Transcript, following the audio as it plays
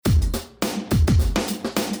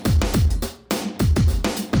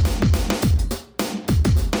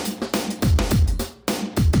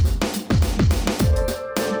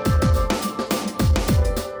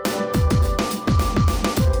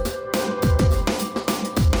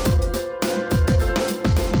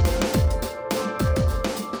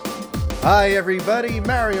Hi everybody,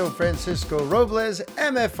 Mario Francisco Robles,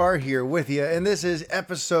 MFR here with you, and this is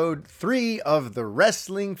episode 3 of The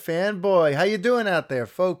Wrestling Fanboy. How you doing out there,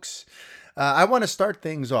 folks? I want to start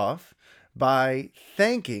things off by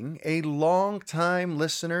thanking a long-time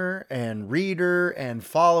listener and reader and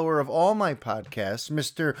follower of all my podcasts,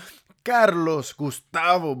 Mr. Carlos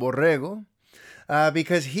Gustavo Borrego,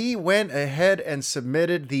 because he went ahead and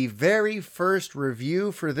submitted the very first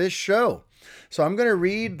review for this show. So I'm going to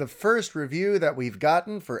read the first review that we've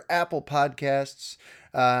gotten for Apple Podcasts,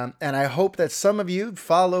 and I hope that some of you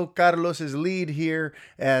follow Carlos's lead here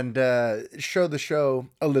and show the show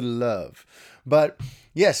a little love. But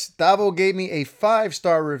yes, Davo gave me a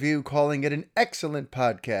 5-star review calling it an excellent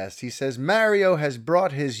podcast. He says, Mario has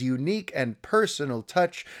brought his unique and personal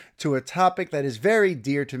touch to a topic that is very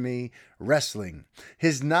dear to me, wrestling.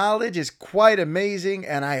 His knowledge is quite amazing,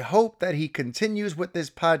 and I hope that he continues with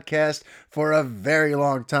this podcast for a very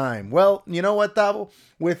long time. Well, you know what, Davo?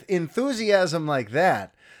 With enthusiasm like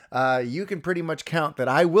that, you can pretty much count that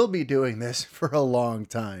I will be doing this for a long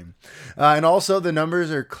time. And also the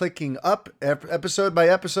numbers are clicking up episode by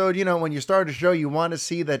episode. You know, when you start a show, you want to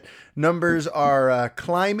see that numbers are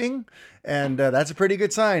climbing. And that's a pretty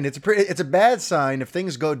good sign. It's a bad sign if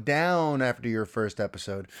things go down after your first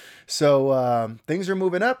episode. So things are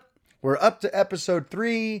moving up. We're up to episode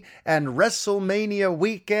 3, and WrestleMania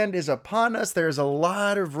weekend is upon us. There's a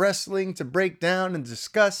lot of wrestling to break down and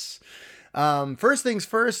discuss. First things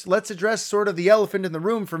first, let's address sort of the elephant in the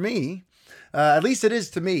room for me. At least it is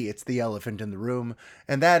to me, it's the elephant in the room.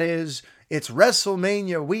 And that is, it's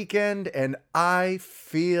WrestleMania weekend, and I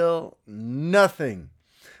feel nothing.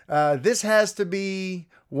 This has to be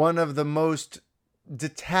one of the most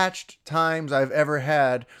detached times I've ever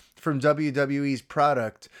had from WWE's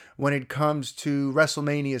product when it comes to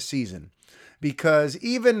WrestleMania season. Because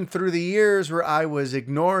even through the years where I was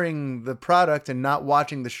ignoring the product and not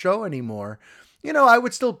watching the show anymore, you know, I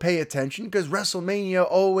would still pay attention because WrestleMania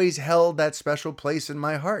always held that special place in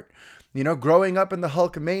my heart. You know, growing up in the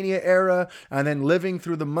Hulkamania era and then living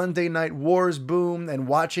through the Monday Night Wars boom and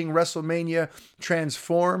watching WrestleMania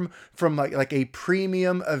transform from like a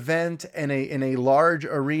premium event in a large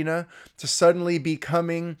arena to suddenly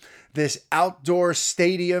becoming this outdoor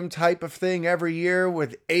stadium type of thing every year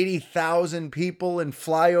with 80,000 people and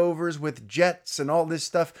flyovers with jets and all this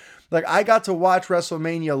stuff. Like, I got to watch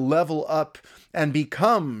WrestleMania level up and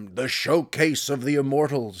become the showcase of the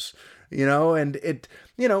immortals, you know, and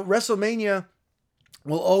WrestleMania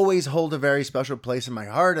will always hold a very special place in my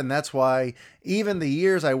heart. And that's why even the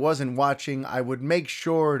years I wasn't watching, I would make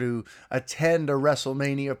sure to attend a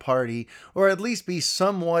WrestleMania party or at least be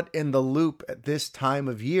somewhat in the loop at this time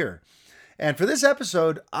of year. And for this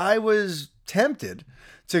episode, I was tempted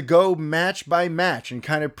to go match by match and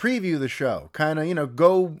kind of preview the show, kind of, you know,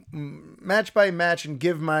 go match by match and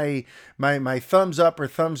give my thumbs up or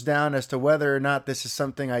thumbs down as to whether or not this is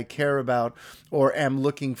something I care about or am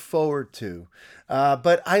looking forward to.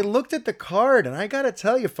 But I looked at the card and I got to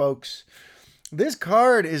tell you, folks, this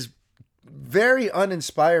card is very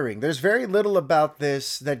uninspiring. There's very little about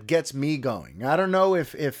this that gets me going. I don't know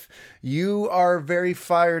if you are very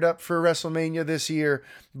fired up for WrestleMania this year,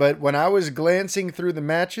 but when I was glancing through the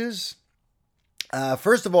matches,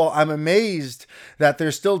 first of all, I'm amazed that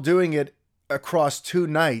they're still doing it across 2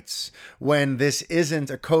 nights when this isn't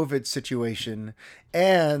a COVID situation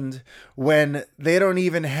and when they don't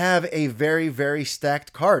even have a very, very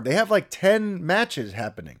stacked card. They have like 10 matches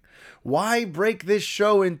happening. Why break this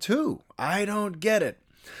show in 2? I don't get it.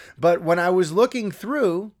 But when I was looking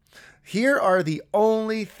through, here are the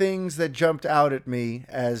only things that jumped out at me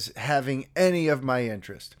as having any of my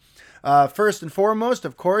interest. First and foremost,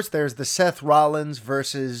 of course, there's the Seth Rollins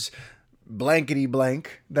versus blankety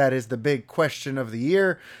blank. That is the big question of the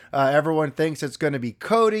year. Everyone thinks it's going to be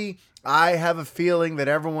Cody. I have a feeling that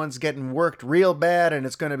everyone's getting worked real bad and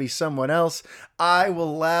it's going to be someone else. I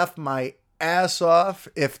will laugh my ass off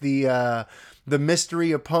if the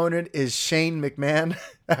mystery opponent is Shane McMahon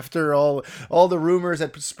after all the rumors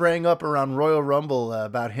that sprang up around Royal Rumble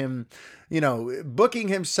about him, you know, booking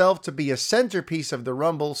himself to be a centerpiece of the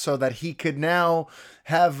Rumble so that he could now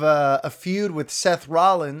have a feud with Seth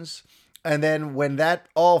Rollins. And then when that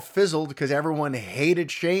all fizzled because everyone hated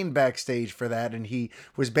Shane backstage for that and he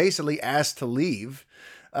was basically asked to leave,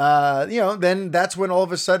 then that's when all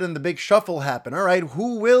of a sudden the big shuffle happened. All right,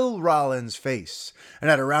 who will Rollins face?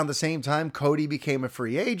 And at around the same time, Cody became a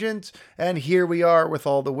free agent, and here we are with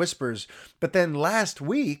all the whispers. But then last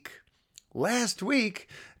week, last week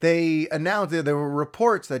they announced that there were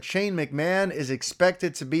reports that Shane McMahon is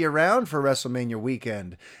expected to be around for WrestleMania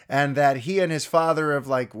weekend, and that he and his father have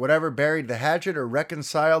like whatever buried the hatchet or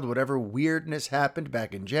reconciled whatever weirdness happened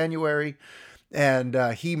back in January, and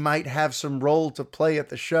he might have some role to play at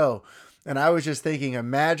the show. And I was just thinking,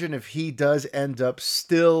 imagine if he does end up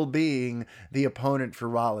still being the opponent for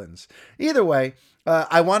Rollins. Either way,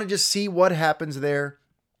 I want to just see what happens there.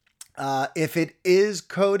 If it is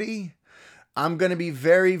Cody, I'm going to be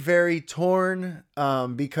very, very torn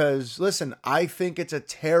because, listen, I think it's a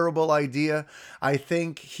terrible idea. I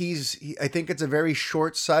think it's a very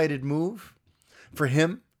short-sighted move for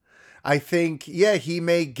him. I think, yeah, he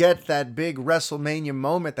may get that big WrestleMania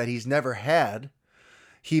moment that he's never had.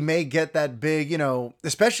 He may get that big,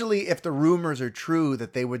 especially if the rumors are true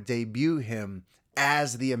that they would debut him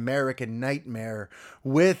as the American Nightmare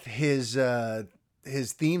with his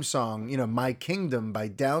theme song, My Kingdom by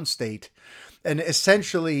Downstate, and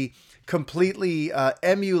essentially completely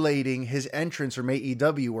emulating his entrance from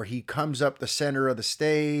AEW, where he comes up the center of the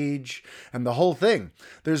stage and the whole thing.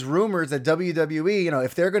 There's rumors that WWE,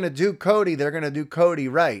 if they're going to do Cody, they're going to do Cody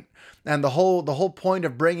right. And the whole point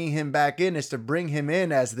of bringing him back in is to bring him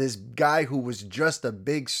in as this guy who was just a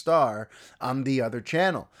big star on the other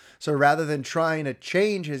channel. So rather than trying to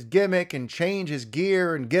change his gimmick and change his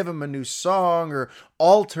gear and give him a new song or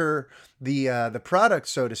alter the product,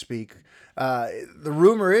 so to speak, the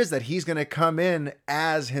rumor is that he's going to come in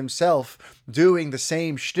as himself, doing the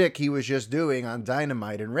same shtick he was just doing on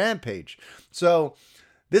Dynamite and Rampage. So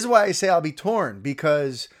this is why I say I'll be torn,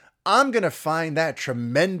 because I'm going to find that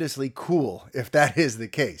tremendously cool if that is the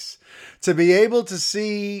case. To be able to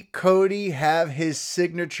see Cody have his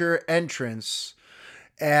signature entrance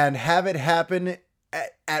and have it happen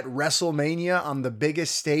at WrestleMania on the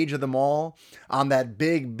biggest stage of them all, on that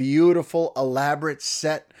big, beautiful, elaborate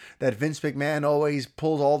set that Vince McMahon always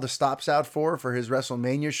pulls all the stops out for his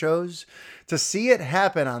WrestleMania shows, to see it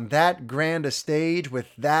happen on that grand a stage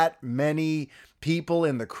with that many people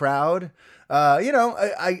in the crowd,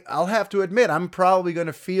 I'll have to admit, I'm probably going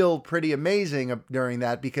to feel pretty amazing during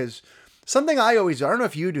that, because something I don't know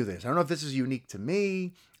if you do this. I don't know if this is unique to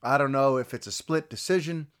me. I don't know if it's a split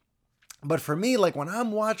decision. But for me, like when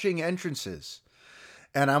I'm watching entrances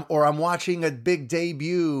and I'm watching a big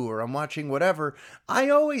debut or I'm watching whatever, I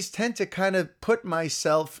always tend to kind of put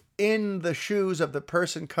myself in the shoes of the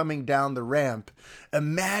person coming down the ramp,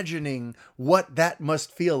 imagining what that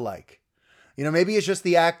must feel like. Maybe it's just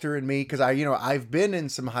the actor in me, because I've been in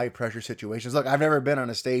some high pressure situations. Look, I've never been on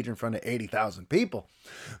a stage in front of 80,000 people,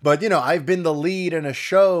 but I've been the lead in a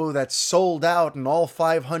show that's sold out and all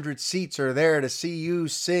 500 seats are there to see you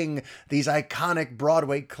sing these iconic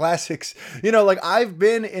Broadway classics. I've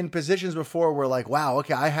been in positions before where wow,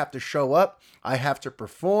 okay, I have to show up. I have to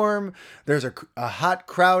perform. There's a hot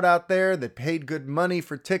crowd out there that paid good money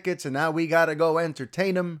for tickets, and now we got to go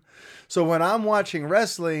entertain them. So when I'm watching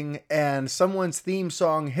wrestling and someone's theme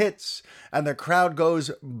song hits and the crowd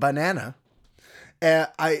goes banana,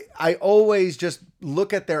 I always just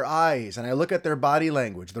look at their eyes and I look at their body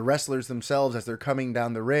language, the wrestlers themselves as they're coming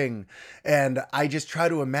down the ring, and I just try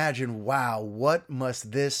to imagine, wow, what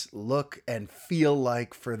must this look and feel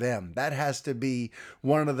like for them? That has to be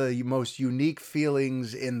one of the most unique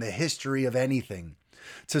feelings in the history of anything,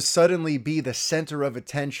 to suddenly be the center of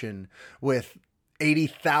attention with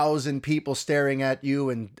 80,000 people staring at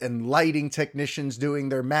you and lighting technicians doing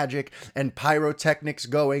their magic and pyrotechnics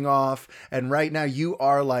going off. And right now you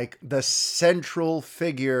are like the central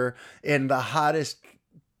figure in the hottest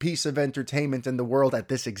piece of entertainment in the world at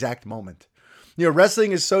this exact moment.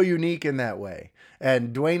 Wrestling is so unique in that way.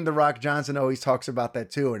 And Dwayne "The Rock" Johnson always talks about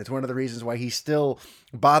that too. And it's one of the reasons why he still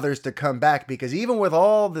bothers to come back, because even with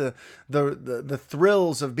all the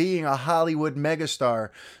thrills of being a Hollywood megastar,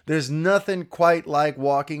 there's nothing quite like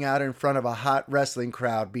walking out in front of a hot wrestling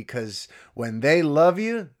crowd, because when they love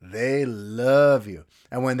you, they love you.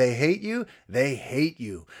 And when they hate you, they hate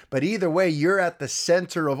you. But either way, you're at the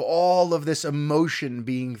center of all of this emotion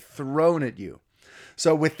being thrown at you.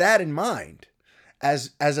 So with that in mind,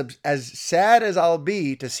 as sad as I'll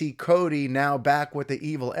be to see Cody now back with the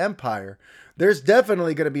Evil Empire, there's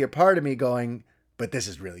definitely going to be a part of me going, but this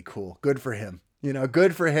is really cool. Good for him.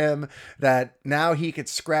 Good for him that now he could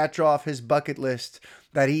scratch off his bucket list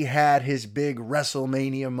that he had his big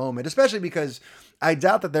WrestleMania moment, especially because I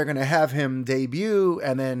doubt that they're going to have him debut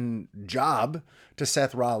and then job to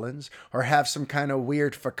Seth Rollins or have some kind of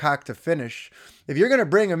weird fakakta finish. If you're going to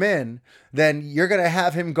bring him in, then you're going to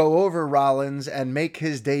have him go over Rollins and make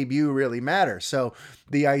his debut really matter. So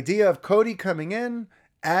the idea of Cody coming in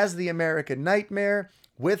as the American Nightmare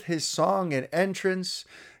with his song and entrance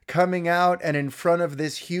coming out and in front of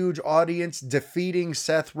this huge audience, defeating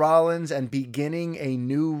Seth Rollins and beginning a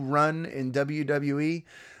new run in WWE,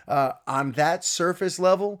 on that surface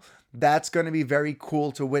level, that's going to be very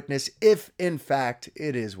cool to witness if, in fact,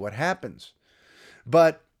 it is what happens.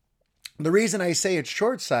 But the reason I say it's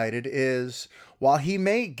short-sighted is while he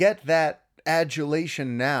may get that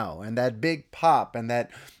adulation now and that big pop and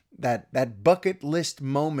that bucket list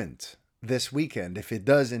moment this weekend, if it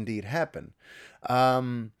does indeed happen,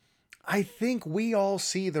 I think we all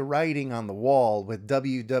see the writing on the wall with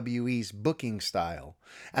WWE's booking style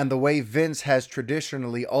and the way Vince has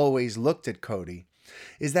traditionally always looked at Cody,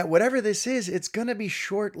 is that whatever this is, it's going to be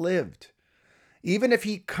short-lived. Even if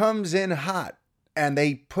he comes in hot and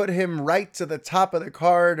they put him right to the top of the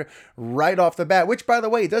card right off the bat, which, by the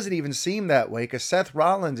way, doesn't even seem that way because Seth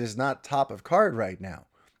Rollins is not top of card right now.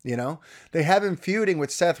 You know, they have him feuding with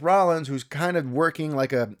Seth Rollins, who's kind of working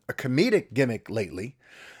like a comedic gimmick lately.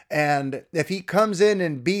 And if he comes in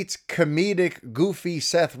and beats comedic, goofy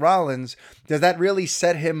Seth Rollins, does that really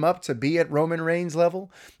set him up to be at Roman Reigns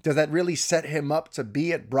level? Does that really set him up to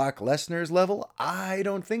be at Brock Lesnar's level? I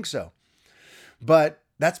don't think so. But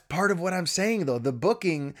that's part of what I'm saying, though. The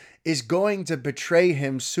booking is going to betray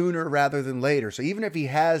him sooner rather than later. So even if he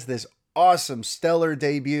has this awesome, stellar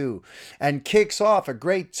debut and kicks off a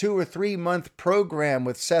great 2 or 3 month program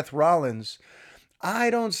with Seth Rollins,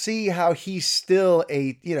 I don't see how he's still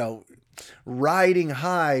riding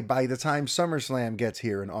high by the time SummerSlam gets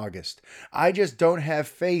here in August. I just don't have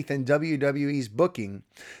faith in WWE's booking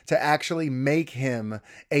to actually make him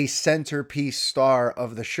a centerpiece star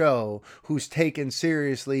of the show who's taken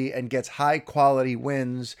seriously and gets high quality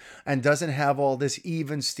wins and doesn't have all this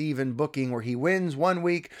even Steven booking where he wins one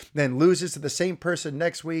week, then loses to the same person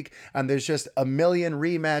next week, and there's just a million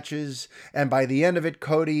rematches, and by the end of it,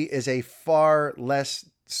 Cody is a far less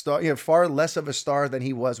of a star than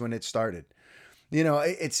he was when it started.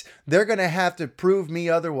 They're going to have to prove me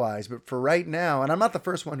otherwise. But for right now, and I'm not the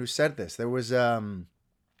first one who said this. There was, I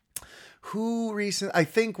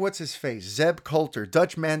think, what's his face? Zeb Coulter,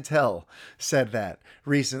 Dutch Mantel said that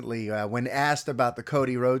recently when asked about the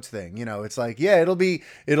Cody Rhodes thing. It's like, yeah, it'll be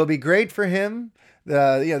great for him.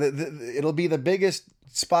 It'll be the biggest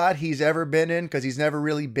spot he's ever been in because he's never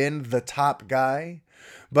really been the top guy.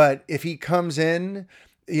 But if he comes in,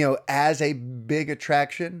 as a big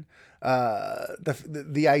attraction,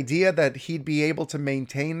 the idea that he'd be able to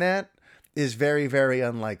maintain that is very, very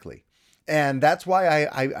unlikely. And that's why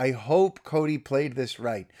I hope Cody played this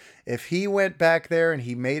right. If he went back there and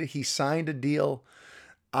he signed a deal,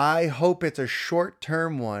 I hope it's a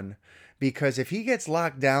short-term one, because if he gets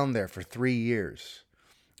locked down there for 3 years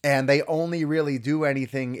and they only really do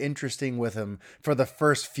anything interesting with him for the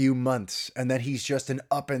first few months, and then he's just an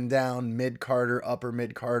up and down mid-carder, upper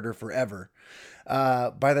mid-carder forever,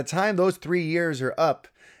 by the time those 3 years are up,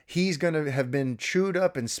 he's going to have been chewed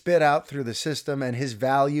up and spit out through the system, and his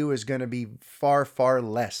value is going to be far, far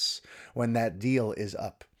less when that deal is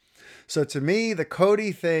up. So to me, the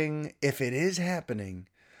Cody thing, if it is happening,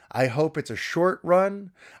 I hope it's a short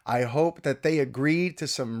run. I hope that they agreed to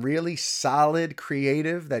some really solid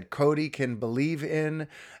creative that Cody can believe in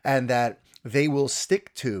and that they will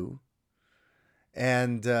stick to.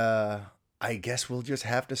 And I guess we'll just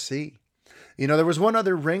have to see. There was one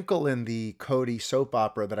other wrinkle in the Cody soap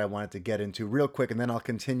opera that I wanted to get into real quick, and then I'll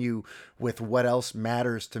continue with what else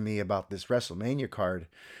matters to me about this WrestleMania card.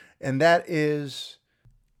 And that is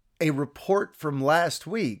a report from last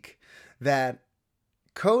week that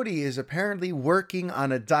Cody is apparently working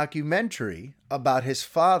on a documentary about his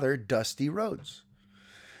father, Dusty Rhodes.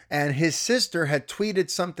 And his sister had tweeted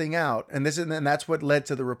something out, and that's what led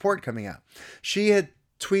to the report coming out. She had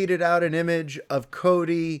tweeted out an image of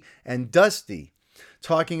Cody and Dusty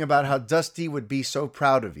talking about how Dusty would be so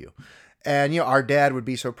proud of you. And, our dad would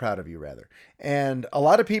be so proud of you, rather. And a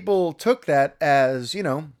lot of people took that as,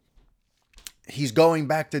 he's going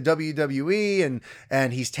back to WWE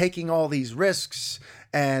and he's taking all these risks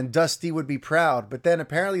and Dusty would be proud. But then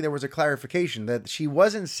apparently there was a clarification that she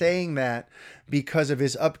wasn't saying that because of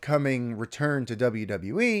his upcoming return to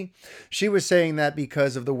WWE. She was saying that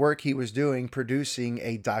because of the work he was doing producing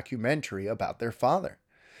a documentary about their father.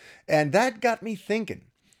 And that got me thinking.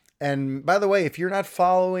 And by the way, if you're not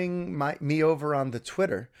following me over on the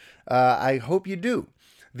Twitter, I hope you do.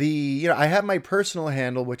 I have my personal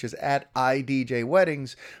handle, which is at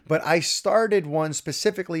 @IDJWeddings, but I started one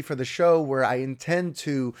specifically for the show where I intend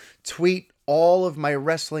to tweet all of my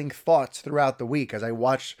wrestling thoughts throughout the week as I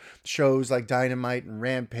watch shows like Dynamite and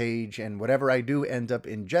Rampage and whatever I do end up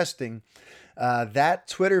ingesting. That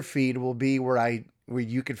Twitter feed will be where I where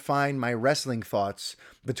you could find my wrestling thoughts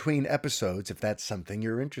between episodes if that's something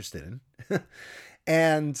you're interested in.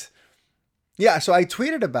 And yeah, so I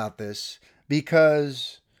tweeted about this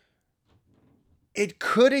because it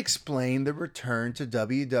could explain the return to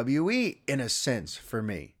WWE in a sense for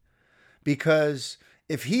me. Because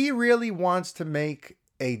if he really wants to make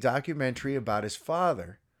a documentary about his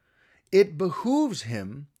father, it behooves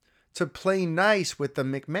him to play nice with the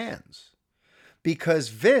McMahons. Because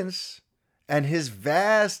Vince and his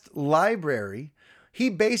vast library, he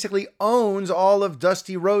basically owns all of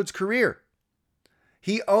Dusty Rhodes' career.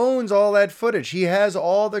 He owns all that footage. He has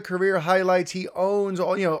all the career highlights. He owns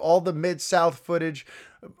all the Mid-South footage,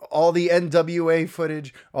 all the NWA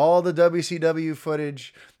footage, all the WCW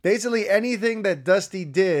footage. Basically anything that Dusty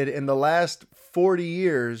did in the last 40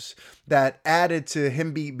 years that added to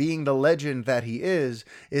him being the legend that he is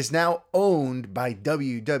now owned by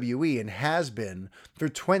WWE and has been for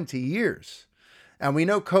 20 years. And we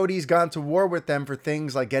know Cody's gone to war with them for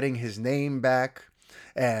things like getting his name back.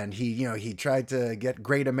 And he tried to get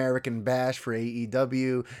Great American Bash for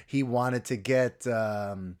AEW. He wanted to get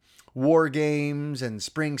War Games and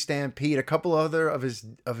Spring Stampede, a couple other of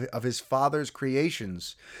his father's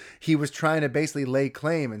creations. He was trying to basically lay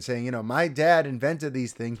claim and saying, my dad invented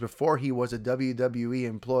these things before he was a WWE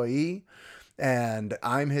employee, and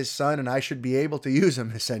I'm his son and I should be able to use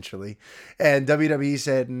them, essentially. And WWE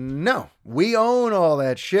said, no, we own all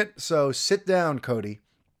that shit, so sit down, Cody.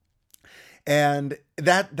 And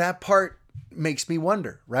that part makes me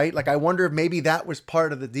wonder, right? Like, I wonder if maybe that was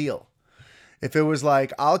part of the deal. If it was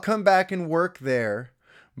like, I'll come back and work there,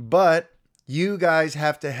 but you guys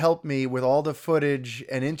have to help me with all the footage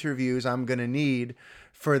and interviews I'm going to need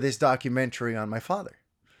for this documentary on my father.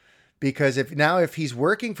 Because if he's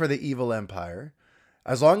working for the Evil Empire,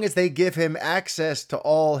 as long as they give him access to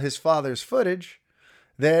all his father's footage,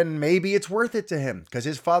 then maybe it's worth it to him because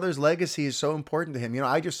his father's legacy is so important to him.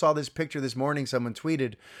 I just saw this picture this morning, someone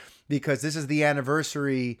tweeted, because this is the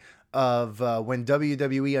anniversary of when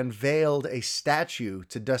WWE unveiled a statue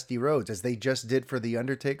to Dusty Rhodes, as they just did for The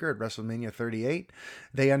Undertaker at WrestleMania 38.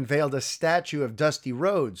 They unveiled a statue of Dusty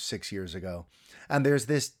Rhodes 6 years ago. And there's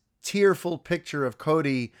this tearful picture of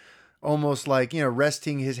Cody almost like,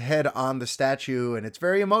 resting his head on the statue. And it's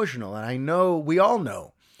very emotional. And we all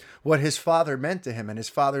know what his father meant to him and his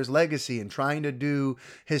father's legacy and trying to do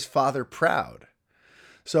his father proud.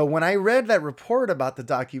 So when I read that report about the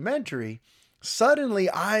documentary, suddenly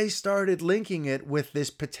I started linking it with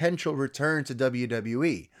this potential return to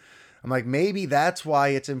WWE. I'm like, maybe that's why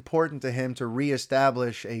it's important to him to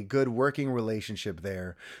reestablish a good working relationship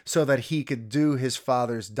there so that he could do his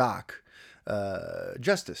father's doc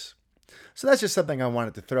justice. So that's just something I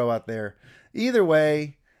wanted to throw out there. Either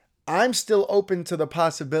way, I'm still open to the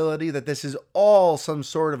possibility that this is all some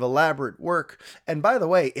sort of elaborate work. And by the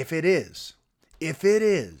way, if it is,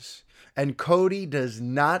 and Cody does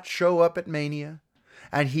not show up at Mania,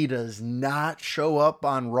 and he does not show up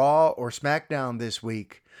on Raw or SmackDown this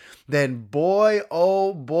week, then boy,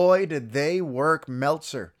 oh boy, did they work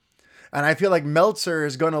Meltzer. And I feel like Meltzer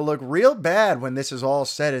is going to look real bad when this is all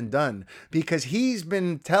said and done, because he's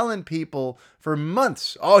been telling people for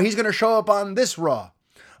months, oh, he's going to show up on this Raw.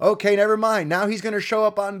 Okay, never mind. Now he's going to show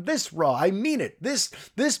up on this Raw. I mean it.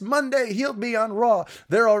 This Monday, he'll be on Raw.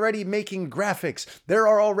 They're already making graphics. There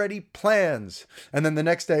are already plans. And then the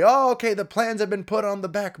next day, oh, okay, the plans have been put on the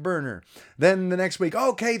back burner. Then the next week,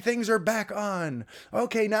 okay, things are back on.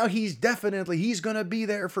 Okay, now he's going to be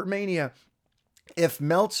there for Mania. If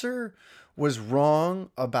Meltzer was wrong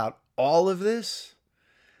about all of this,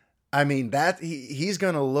 I mean, that he's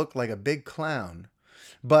going to look like a big clown.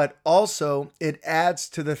 But also, it adds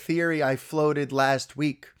to the theory I floated last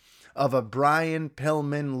week of a Brian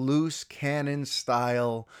Pillman loose cannon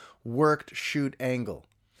style worked shoot angle,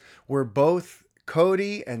 where both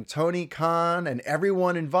Cody and Tony Khan and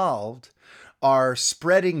everyone involved are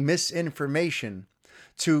spreading misinformation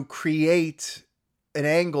to create an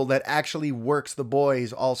angle that actually works the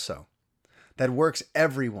boys also, that works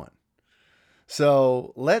everyone.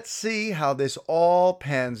 So let's see how this all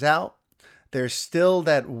pans out. There's still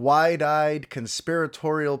that wide-eyed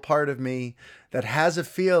conspiratorial part of me that has a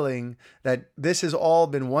feeling that this has all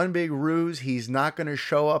been one big ruse. He's not going to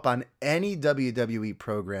show up on any WWE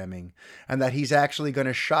programming, and that he's actually going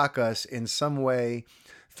to shock us in some way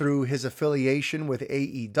through his affiliation with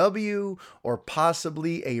AEW or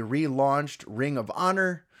possibly a relaunched Ring of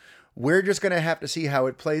Honor. We're just going to have to see how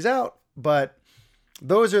it plays out, but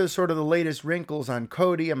those are sort of the latest wrinkles on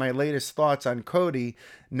Cody and my latest thoughts on Cody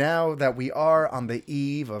now that we are on the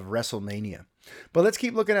eve of WrestleMania. But let's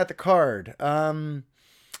keep looking at the card.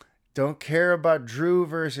 Don't care about Drew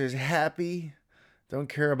versus Happy. Don't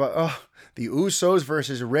care about the Usos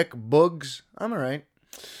versus Rick Boogs. I'm all right.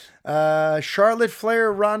 Charlotte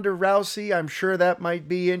Flair, Ronda Rousey. I'm sure that might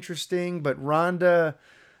be interesting, but Ronda,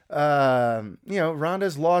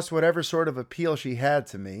 Ronda's lost whatever sort of appeal she had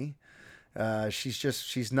to me.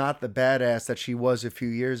 She's not the badass that she was a few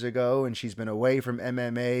years ago, and she's been away from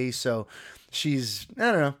MMA. So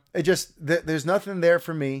I don't know. There's nothing there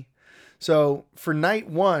for me. So for night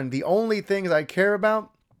one, the only things I care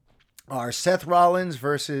about are Seth Rollins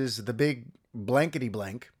versus the big blankety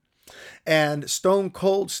blank and Stone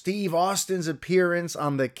Cold Steve Austin's appearance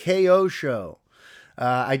on the KO show.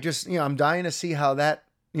 I'm dying to see how that,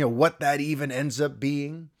 what that even ends up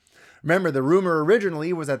being. Remember, the rumor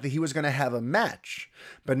originally was that he was going to have a match,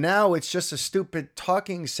 but now it's just a stupid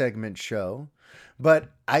talking segment show.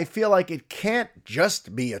 But I feel like it can't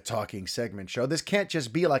just be a talking segment show. This can't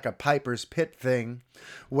just be like a Piper's Pit thing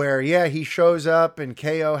where, he shows up and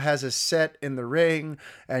KO has a set in the ring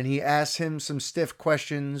and he asks him some stiff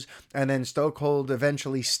questions and then Stone Cold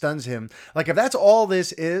eventually stuns him. Like, if that's all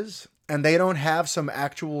this is and they don't have some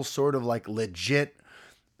actual sort of like legit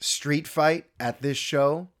street fight at this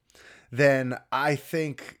show, then I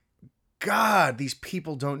think, God, these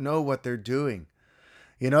people don't know what they're doing.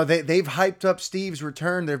 They've hyped up Steve's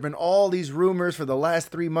return. There have been all these rumors for the last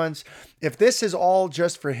 3 months. If this is all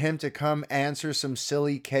just for him to come answer some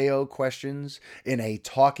silly KO questions in a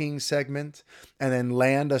talking segment and then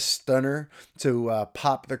land a stunner to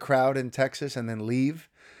pop the crowd in Texas and then leave,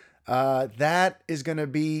 that is going to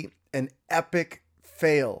be an epic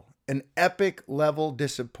fail, an epic level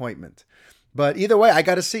disappointment. But either way, I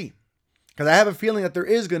got to see. Because I have a feeling that there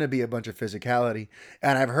is going to be a bunch of physicality.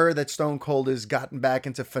 And I've heard that Stone Cold has gotten back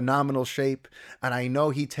into phenomenal shape. And I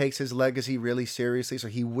know he takes his legacy really seriously. So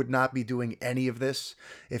he would not be doing any of this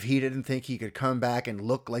if he didn't think he could come back and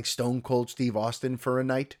look like Stone Cold Steve Austin for a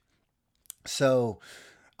night. So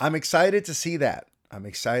I'm excited to see that.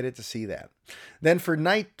 Then for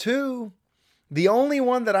night 2, the only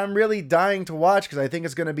one that I'm really dying to watch, because I think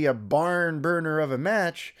it's going to be a barn burner of a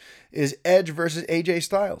match, is Edge versus AJ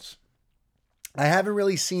Styles. I haven't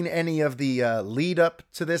really seen any of the lead up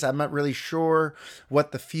to this. I'm not really sure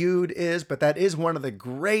what the feud is, but that is one of the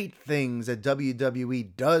great things that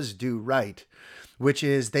WWE does do right, which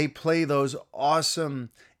is they play those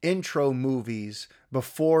awesome intro movies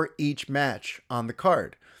before each match on the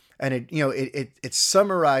card. And it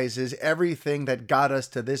summarizes everything that got us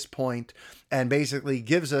to this point and basically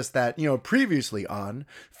gives us that, previously on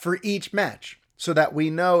for each match, so that we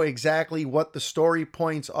know exactly what the story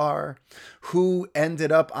points are, who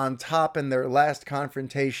ended up on top in their last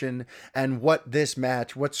confrontation, and what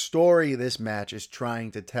story this match is trying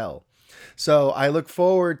to tell. So I look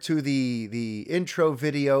forward to the intro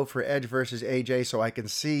video for Edge versus AJ so I can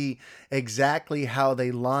see exactly how they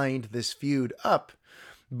lined this feud up.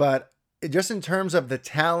 But just in terms of the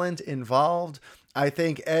talent involved, I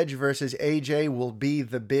think Edge versus AJ will be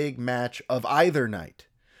the big match of either night.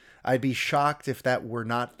 I'd be shocked if that were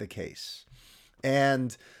not the case.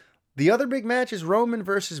 And the other big match is Roman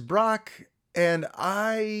versus Brock, and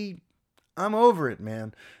I'm over it,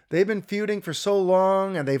 man. They've been feuding for so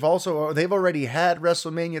long, and they've already had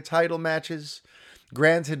WrestleMania title matches.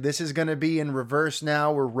 Granted, this is going to be in reverse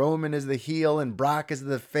now, where Roman is the heel and Brock is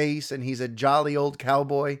the face, and he's a jolly old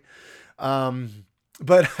cowboy.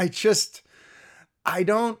 But I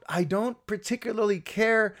don't particularly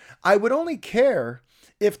care. I would only care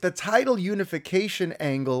if the title unification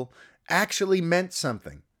angle actually meant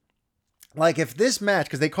something. Like if this match,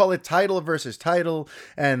 because they call it title versus title,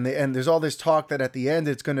 and there's all this talk that at the end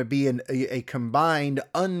it's going to be a combined,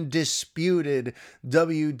 undisputed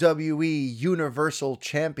WWE Universal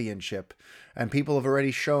Championship, and people have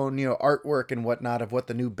already shown artwork and whatnot of what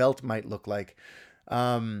the new belt might look like.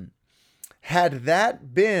 Had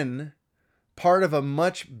that been part of a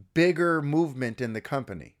much bigger movement in the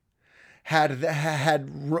company,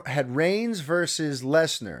 had Reigns versus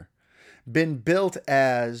Lesnar been built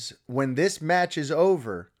as, when this match is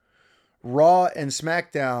over, Raw and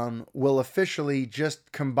SmackDown will officially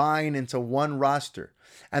just combine into one roster,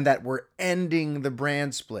 and that we're ending the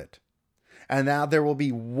brand split, and now there will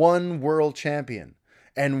be one world champion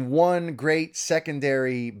and one great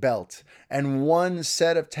secondary belt and one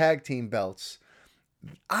set of tag team belts,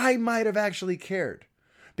 I might have actually cared.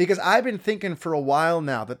 Because I've been thinking for a while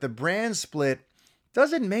now that the brand split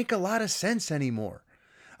doesn't make a lot of sense anymore.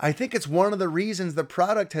 I think it's one of the reasons the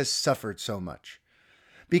product has suffered so much.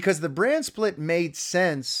 Because the brand split made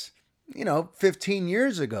sense, 15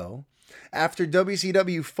 years ago, after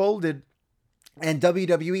WCW folded and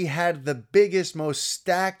WWE had the biggest, most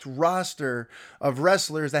stacked roster of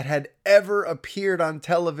wrestlers that had ever appeared on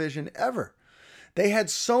television ever. They had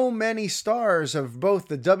so many stars of both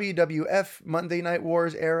the WWF Monday Night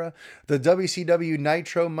Wars era, the WCW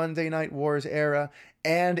Nitro Monday Night Wars era,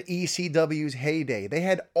 and ECW's heyday. They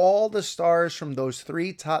had all the stars from those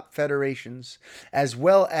three top federations, as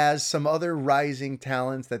well as some other rising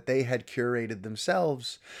talents that they had curated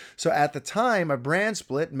themselves. So at the time, a brand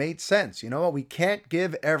split made sense. You know what? We can't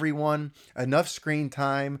give everyone enough screen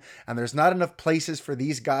time, and there's not enough places for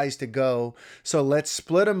these guys to go. So let's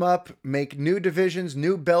split them up, make new divisions,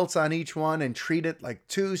 new belts on each one, and treat it like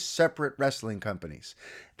two separate wrestling companies.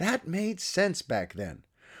 That made sense back then.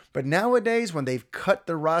 But nowadays, when they've cut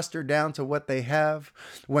the roster down to what they have,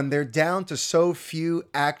 when they're down to so few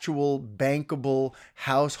actual bankable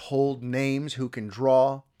household names who can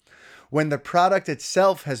draw, when the product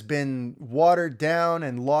itself has been watered down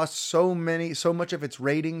and lost so much of its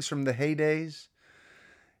ratings from the heydays,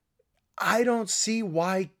 I don't see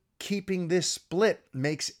why keeping this split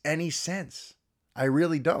makes any sense. I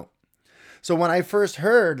really don't. So when I first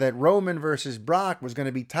heard that Roman versus Brock was going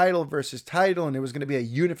to be title versus title and it was going to be a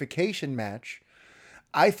unification match,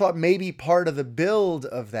 I thought maybe part of the build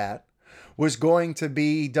of that was going to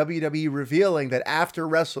be WWE revealing that after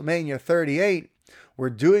WrestleMania 38, we're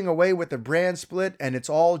doing away with the brand split and it's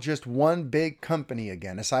all just one big company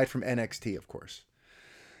again, aside from NXT, of course.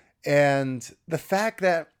 And the fact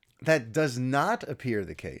that that does not appear to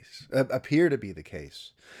be the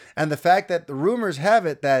case. And the fact that the rumors have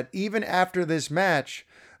it that even after this match,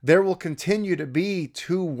 there will continue to be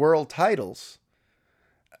 2 world titles,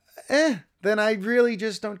 then I really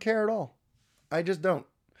just don't care at all. I just don't.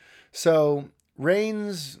 So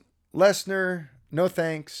Reigns, Lesnar, no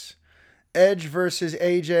thanks. Edge versus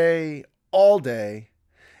AJ all day.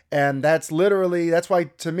 And that's why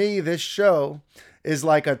to me, this show is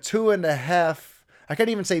like a 2.5, I can't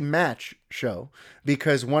even say match show,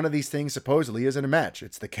 because one of these things supposedly isn't a match.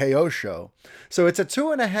 It's the KO show. So it's a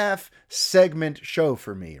 2.5 segment show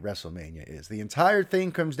for me, WrestleMania is. The entire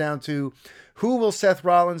thing comes down to who will Seth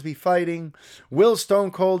Rollins be fighting? Will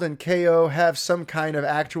Stone Cold and KO have some kind of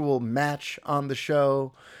actual match on the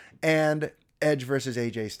show? And Edge versus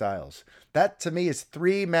AJ Styles. That to me is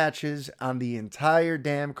 3 matches on the entire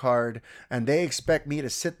damn card, and they expect me to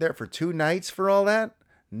sit there for 2 nights for all that?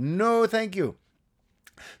 No, thank you.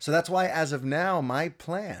 So that's why, as of now, my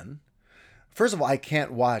plan, first of all, I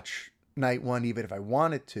can't watch night 1 even if I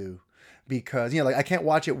wanted to, because, I can't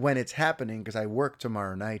watch it when it's happening because I work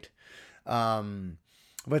tomorrow night.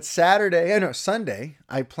 But Sunday,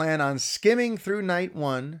 I plan on skimming through night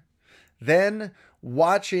 1, then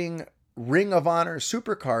watching Ring of Honor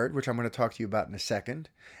Supercard, which I'm going to talk to you about in a second,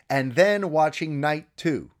 and then watching night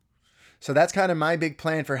 2. So that's kind of my big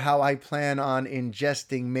plan for how I plan on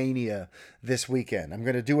ingesting Mania this weekend. I'm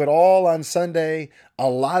going to do it all on Sunday, a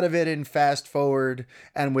lot of it in fast forward,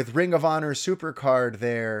 and with Ring of Honor Supercard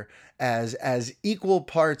there as equal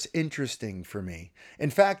parts interesting for me.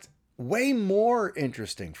 In fact, way more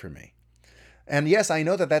interesting for me. And yes, I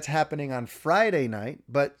know that that's happening on Friday night,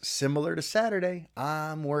 but similar to Saturday,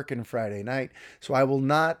 I'm working Friday night, so I will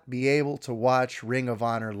not be able to watch Ring of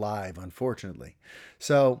Honor live, unfortunately.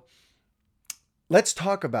 So let's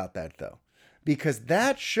talk about that, though, because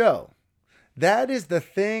that show, that is the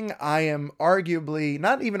thing I am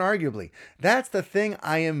that's the thing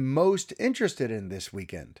I am most interested in this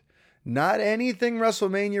weekend. Not anything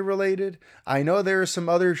WrestleMania related. I know there are some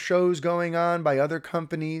other shows going on by other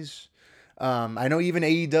companies. I know even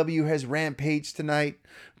AEW has Rampage tonight,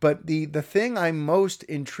 but the thing I'm most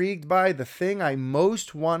intrigued by, the thing I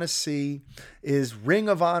most want to see is Ring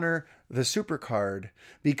of Honor, the Supercard,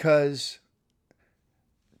 because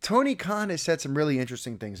Tony Khan has said some really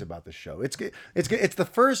interesting things about the show. It's the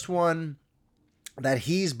first one that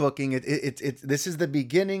he's booking. This is the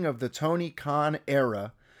beginning of the Tony Khan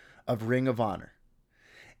era of Ring of Honor.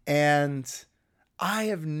 And I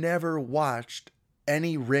have never watched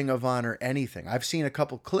any Ring of Honor anything. I've seen a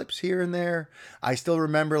couple clips here and there. I still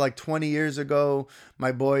remember like 20 years ago,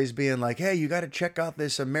 my boys being like, hey, you got to check out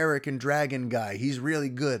this American Dragon guy. He's really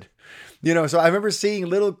good. So I remember seeing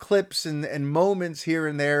little clips and moments here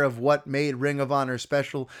and there of what made Ring of Honor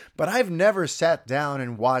special, but I've never sat down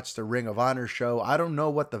and watched a Ring of Honor show. I don't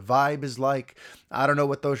know what the vibe is like. I don't know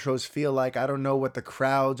what those shows feel like. I don't know what the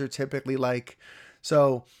crowds are typically like.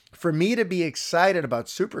 So for me to be excited about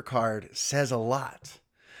Supercard says a lot.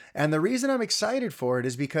 And the reason I'm excited for it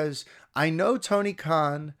is because I know Tony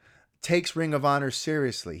Khan takes Ring of Honor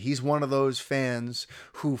seriously. He's one of those fans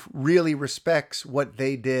who really respects what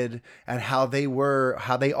they did and how they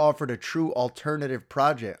offered a true alternative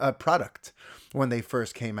product when they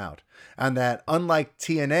first came out. And that unlike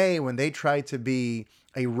TNA, when they tried to be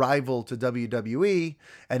a rival to WWE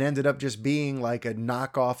and ended up just being like a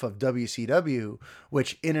knockoff of WCW,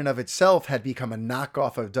 which in and of itself had become a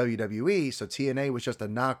knockoff of WWE. So TNA was just a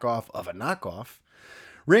knockoff of a knockoff.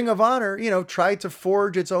 Ring of Honor, tried to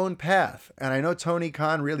forge its own path. And I know Tony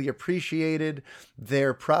Khan really appreciated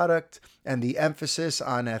their product and the emphasis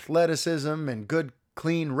on athleticism and good,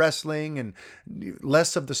 clean wrestling and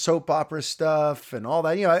less of the soap opera stuff and all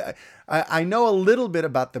that. I know a little bit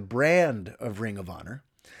about the brand of Ring of Honor,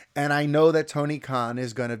 and I know that Tony Khan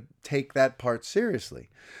is going to take that part seriously.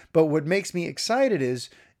 But what makes me excited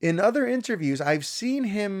is in other interviews, I've seen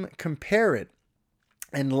him compare it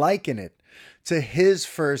and liken it to his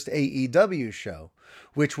first AEW show,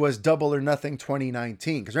 which was Double or Nothing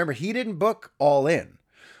 2019. Because remember, he didn't book All In.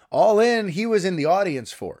 All In, he was in the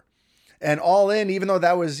audience for. And All In, even though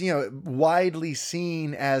that was, widely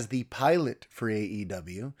seen as the pilot for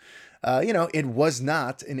AEW, it was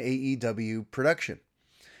not an AEW production.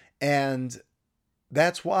 And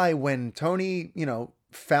that's why when Tony,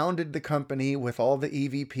 founded the company with all the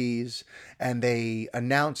EVPs and they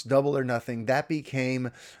announced Double or Nothing, that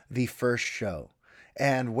became the first show.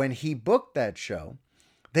 And when he booked that show,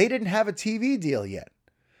 they didn't have a TV deal yet.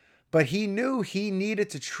 But he knew he needed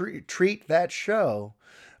to treat that show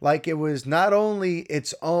like it was not only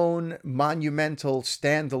its own monumental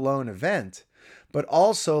standalone event, but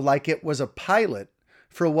also like it was a pilot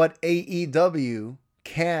for what AEW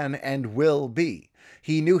can and will be.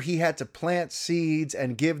 He knew he had to plant seeds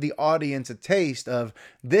and give the audience a taste of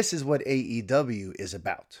this is what AEW is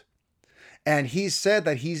about. And he said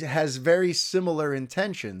that he has very similar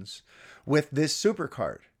intentions with this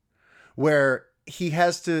Supercard, where he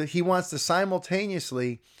wants to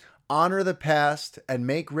simultaneously honor the past and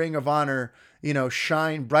make Ring of Honor,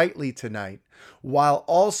 shine brightly tonight, while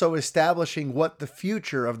also establishing what the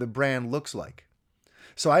future of the brand looks like.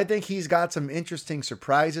 So I think he's got some interesting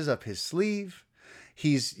surprises up his sleeve.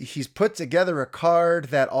 He's put together a card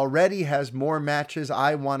that already has more matches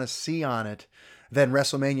I want to see on it than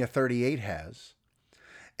WrestleMania 38 has.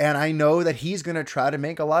 And I know that he's going to try to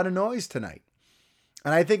make a lot of noise tonight.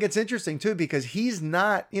 And I think it's interesting too, because he's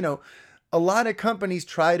not, a lot of companies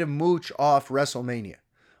try to mooch off WrestleMania.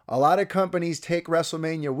 A lot of companies take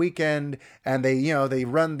WrestleMania weekend and they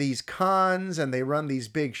run these cons and they run these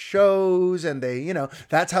big shows and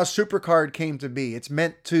that's how Supercard came to be. It's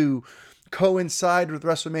meant to coincide with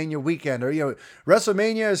WrestleMania weekend, or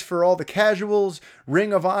WrestleMania is for all the casuals,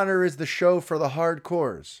 Ring of Honor is the show for the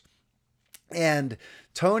hardcores. And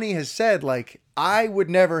Tony has said, I would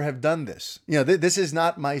never have done this. This is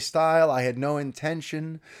not my style. I had no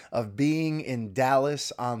intention of being in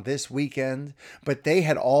Dallas on this weekend, but they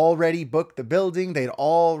had already booked the building. They'd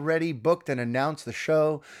already booked and announced the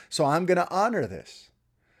show. So I'm going to honor this.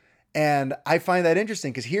 And I find that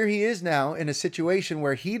interesting because here he is now in a situation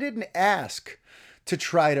where he didn't ask to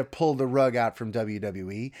try to pull the rug out from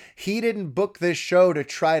WWE. He didn't book this show to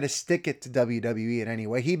try to stick it to WWE in any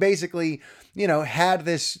way. He basically, had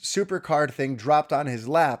this Supercard thing dropped on his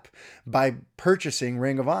lap by purchasing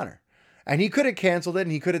Ring of Honor. And he could have canceled it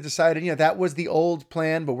and he could have decided, that was the old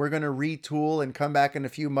plan, but we're going to retool and come back in a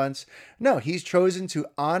few months. No, he's chosen to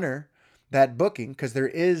honor that booking because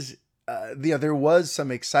there was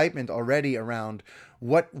some excitement already around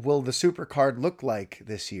what will the Supercard look like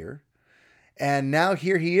this year. And now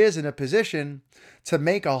here he is in a position to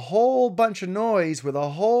make a whole bunch of noise with a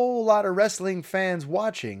whole lot of wrestling fans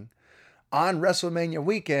watching on WrestleMania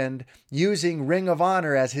weekend using Ring of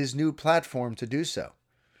Honor as his new platform to do so.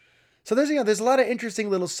 So there's a lot of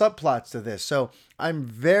interesting little subplots to this. So I'm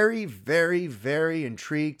very, very, very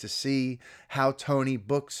intrigued to see how Tony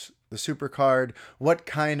books the Supercard, what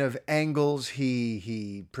kind of angles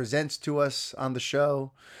he presents to us on the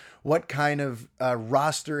show, what kind of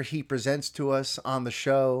roster he presents to us on the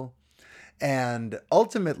show. And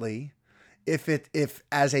ultimately, if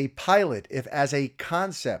as a pilot, if as a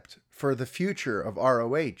concept for the future of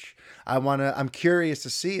ROH, I'm curious to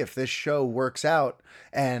see if this show works out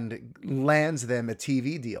and lands them a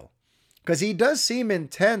TV deal. Because he does seem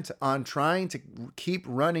intent on trying to keep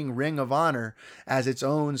running Ring of Honor as its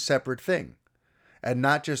own separate thing and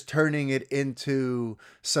not just turning it into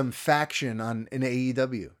some faction in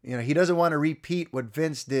AEW. He doesn't want to repeat what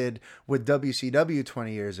Vince did with WCW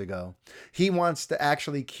 20 years ago. He wants to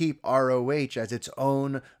actually keep ROH as its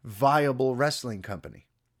own viable wrestling company.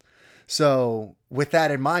 So with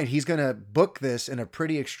that in mind, he's going to book this in a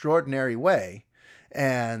pretty extraordinary way.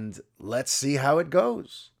 And let's see how it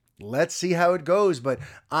goes. But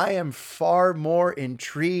I am far more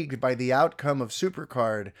intrigued by the outcome of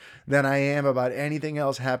Supercard than I am about anything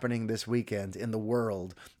else happening this weekend in the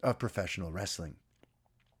world of professional wrestling.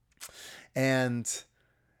 And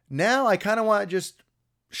Now I kind of want to just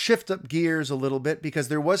shift up gears a little bit because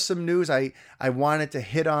there was some news I wanted to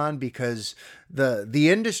hit on because the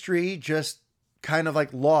industry just kind of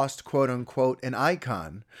like lost, quote unquote, an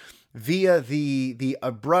icon via the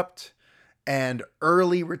abrupt and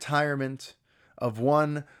early retirement of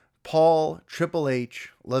one Paul Triple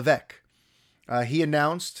H Levesque. He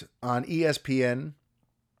announced on ESPN,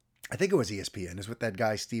 I think it was ESPN, is with that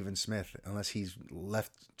guy Stephen Smith, unless he's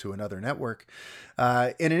left to another network.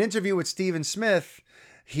 In an interview with Stephen Smith,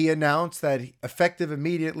 he announced that effective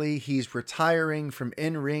immediately, he's retiring from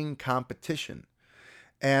in-ring competition.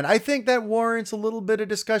 And I think that warrants a little bit of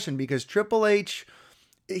discussion because Triple H,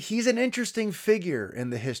 he's an interesting figure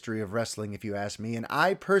in the history of wrestling, if you ask me. And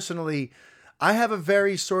I personally, I have a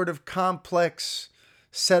very sort of complex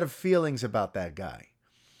set of feelings about that guy.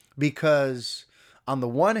 Because on the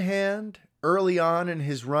one hand, early on in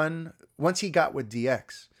his run, once he got with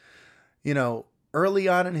DX, early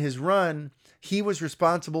on in his run, he was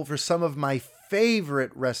responsible for some of my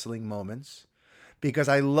favorite wrestling moments because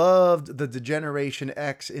I loved the Degeneration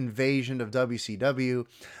X invasion of WCW.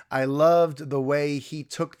 I loved the way he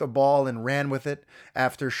took the ball and ran with it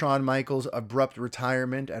after Shawn Michaels' abrupt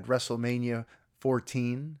retirement at WrestleMania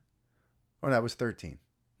 14. Or that was 13.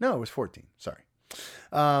 No, it was 14. Sorry.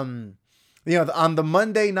 On the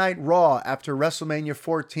Monday Night Raw after WrestleMania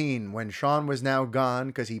 14, when Shawn was now gone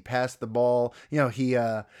because he passed the ball,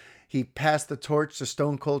 he passed the torch to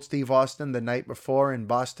Stone Cold Steve Austin the night before in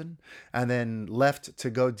Boston and then left to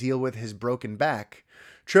go deal with his broken back.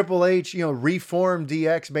 Triple H, reformed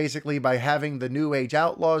DX basically by having the New Age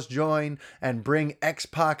Outlaws join and bring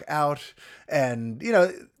X-Pac out. And,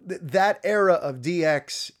 that era of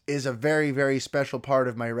DX is a very, very special part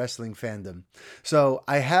of my wrestling fandom. So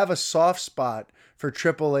I have a soft spot for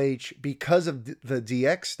Triple H because of the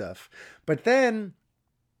DX stuff. But then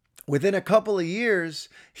within a couple of years,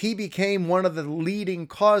 he became one of the leading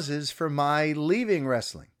causes for my leaving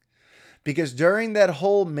wrestling. Because during that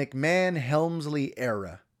whole McMahon-Helmsley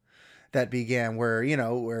era that began where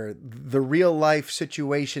the real life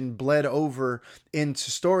situation bled over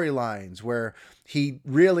into storylines where he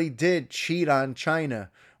really did cheat on Chyna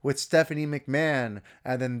with Stephanie McMahon,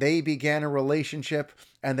 and then they began a relationship,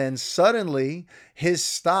 and then suddenly his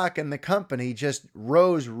stock in the company just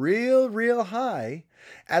rose real, real high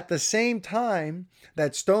at the same time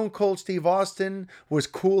that Stone Cold Steve Austin was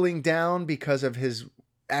cooling down because of his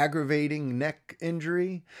aggravating neck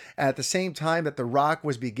injury, at the same time that The Rock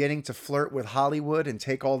was beginning to flirt with Hollywood and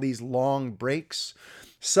take all these long breaks.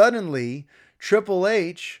 Suddenly, Triple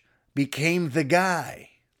H became the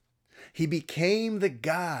guy. He became the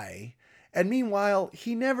guy, and meanwhile,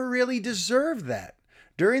 he never really deserved that.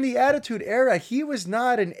 During the Attitude Era, he was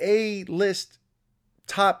not an A-list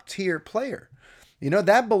top-tier player.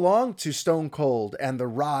 That belonged to Stone Cold and The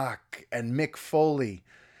Rock and Mick Foley.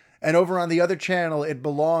 And over on the other channel, it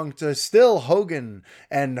belonged to still Hogan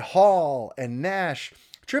and Hall and Nash.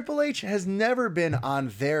 Triple H has never been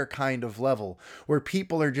on their kind of level where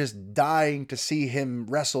people are just dying to see him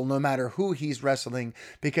wrestle no matter who he's wrestling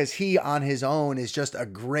because he on his own is just a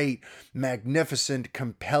great, magnificent,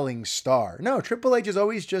 compelling star. No, Triple H is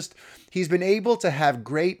always he's been able to have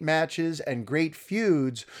great matches and great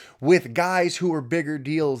feuds with guys who are bigger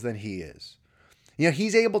deals than he is.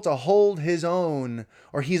 He's able to hold his own,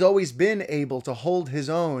 or he's always been able to hold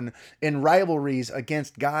his own in rivalries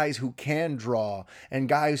against guys who can draw and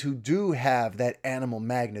guys who do have that animal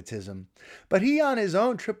magnetism. But he on his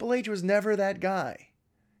own, Triple H was never that guy.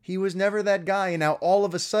 He was never that guy. And now all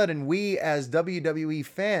of a sudden, we as WWE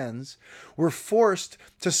fans were forced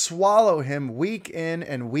to swallow him week in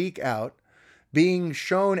and week out, being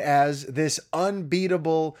shown as this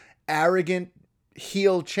unbeatable, arrogant,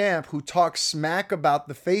 heel champ who talks smack about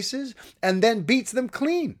the faces and then beats them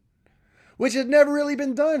clean, which had never really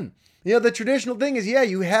been done. The traditional thing is,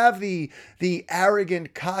 you have the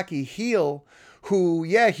arrogant, cocky heel who,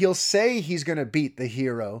 he'll say he's going to beat the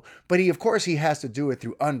hero, but of course he has to do it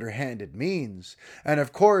through underhanded means. And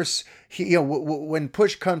of course, when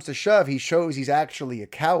push comes to shove, he shows he's actually a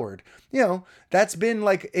coward. That's been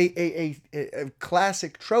like a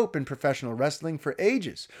classic trope in professional wrestling for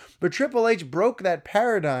ages. But Triple H broke that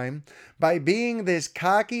paradigm by being this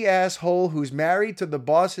cocky asshole who's married to the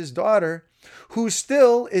boss's daughter, who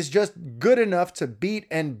still is just good enough to beat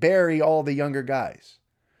and bury all the younger guys.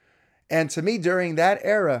 And to me, during that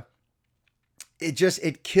era,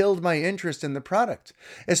 it killed my interest in the product,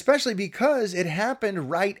 especially because it happened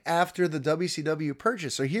right after the WCW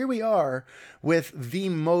purchase. So here we are with the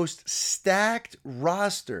most stacked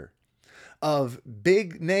roster of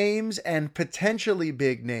big names and potentially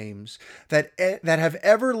big names that have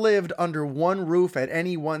ever lived under one roof at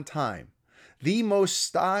any one time. The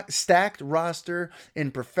most stacked roster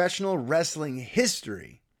in professional wrestling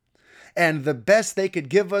history. And the best they could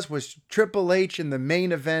give us was Triple H in the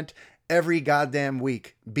main event every goddamn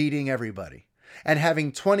week, beating everybody. And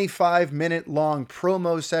having 25-minute long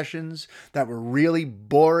promo sessions that were really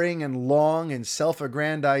boring and long and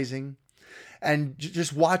self-aggrandizing. And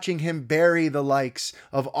just watching him bury the likes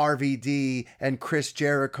of RVD and Chris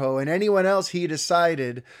Jericho and anyone else he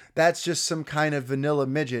decided that's just some kind of vanilla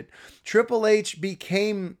midget. Triple H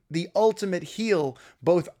became the ultimate heel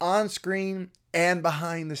both on screen and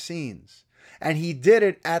behind the scenes. And he did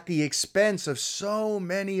it at the expense of so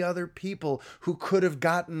many other people who could have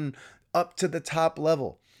gotten up to the top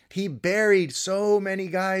level. He buried so many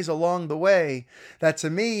guys along the way that,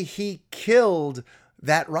 to me, he killed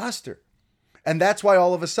that roster. And that's why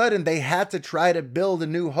all of a sudden they had to try to build a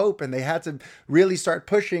new hope, and they had to really start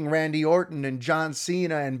pushing Randy Orton and John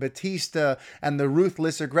Cena and Batista and the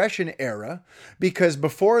Ruthless Aggression era, because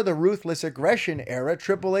before the Ruthless Aggression era,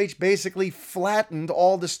 Triple H basically flattened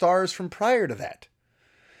all the stars from prior to that.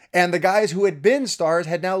 And the guys who had been stars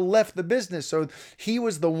had now left the business. So he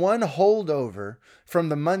was the one holdover from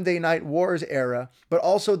the Monday Night Wars era, but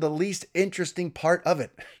also the least interesting part of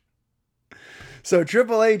it. So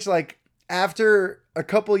Triple H, after a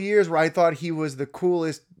couple years where I thought he was the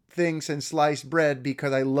coolest thing since sliced bread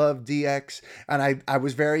because I love DX, and I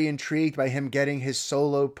was very intrigued by him getting his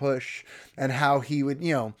solo push and how he would,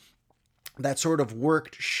 that sort of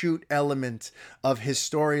worked shoot element of his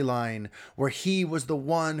storyline where he was the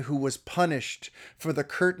one who was punished for the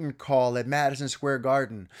curtain call at Madison Square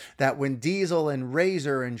Garden, that when Diesel and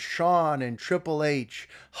Razor and Shawn and Triple H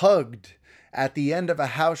hugged at the end of a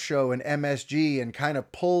house show in MSG and kind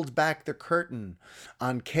of pulled back the curtain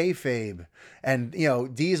on kayfabe, and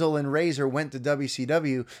Diesel and Razor went to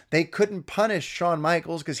WCW, they couldn't punish Shawn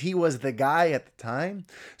Michaels because he was the guy at the time,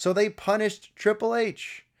 so they punished Triple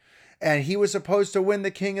H. And he was supposed to win the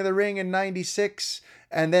King of the Ring in 96.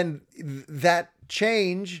 And then that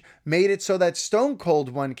change made it so that Stone Cold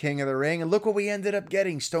won King of the Ring. And look what we ended up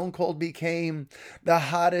getting. Stone Cold became the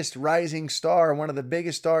hottest rising star, one of the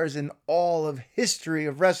biggest stars in all of history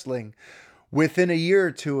of wrestling within a year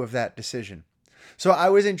or two of that decision. So I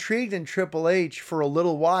was intrigued in Triple H for a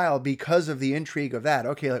little while because of the intrigue of that.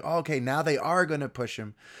 Okay, now they are going to push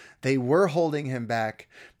him. They were holding him back,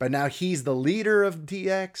 but now he's the leader of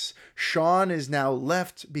DX. Shawn is now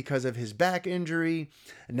left because of his back injury.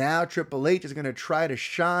 Now Triple H is going to try to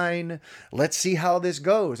shine. Let's see how this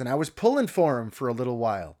goes. And I was pulling for him for a little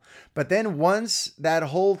while. But then once that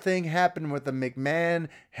whole thing happened with the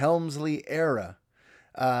McMahon-Helmsley era,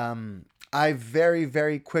 I very,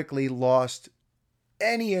 very quickly lost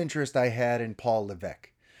any interest I had in Paul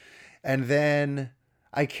Levesque. And then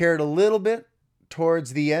I cared a little bit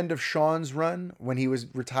towards the end of Shawn's run when he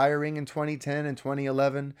was retiring in 2010 and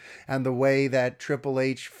 2011, and the way that Triple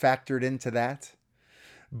H factored into that.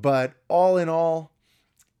 But all in all,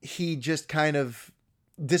 he just kind of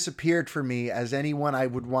disappeared for me as anyone I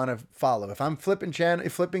would want to follow. If I'm flipping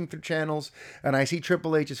through channels and I see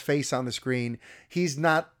Triple H's face on the screen, he's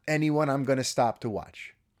not anyone I'm going to stop to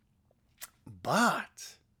watch.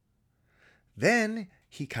 But then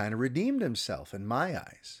he kind of redeemed himself in my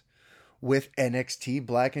eyes with NXT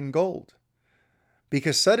Black and Gold,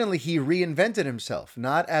 because suddenly he reinvented himself,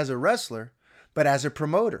 not as a wrestler, but as a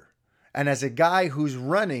promoter and as a guy who's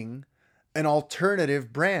running an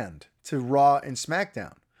alternative brand to Raw and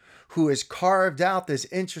SmackDown, who has carved out this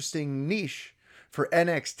interesting niche for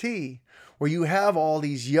NXT where you have all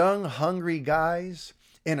these young, hungry guys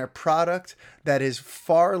in a product that is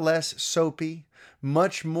far less soapy,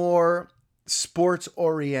 much more sports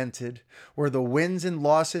oriented, where the wins and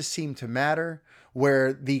losses seem to matter,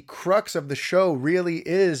 where the crux of the show really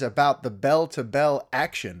is about the bell to bell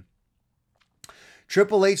action.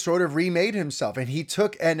 Triple H sort of remade himself, and he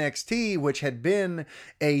took NXT, which had been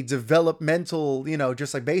a developmental,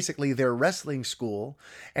 just like basically their wrestling school,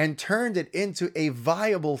 and turned it into a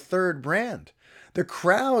viable third brand. The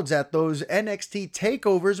crowds at those NXT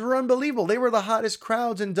takeovers were unbelievable. They were the hottest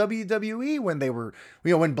crowds in WWE when they were,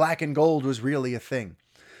 when Black and Gold was really a thing.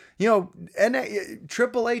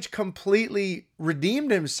 Triple H completely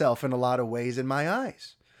redeemed himself in a lot of ways in my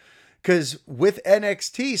eyes. Because with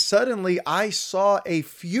NXT, suddenly I saw a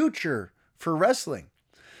future for wrestling.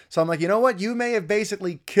 So I'm like, you know what? You may have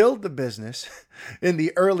basically killed the business in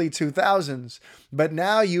the early 2000s, but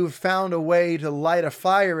now you've found a way to light a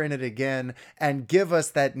fire in it again and give us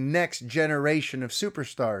that next generation of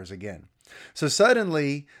superstars again. So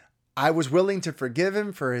suddenly I was willing to forgive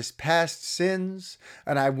him for his past sins,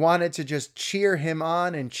 and I wanted to just cheer him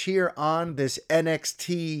on and cheer on this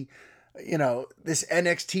NXT, this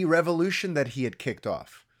NXT revolution that he had kicked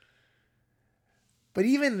off. But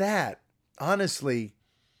even that, honestly,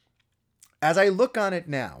 as I look on it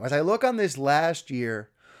now, as I look on this last year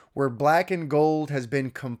where Black and Gold has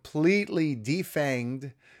been completely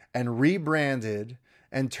defanged and rebranded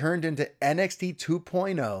and turned into NXT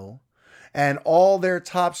 2.0, and all their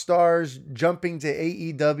top stars jumping to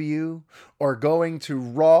AEW or going to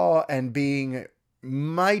Raw and being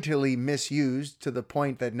mightily misused to the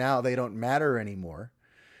point that now they don't matter anymore.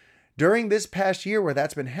 During this past year where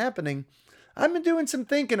that's been happening, I've been doing some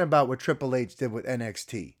thinking about what Triple H did with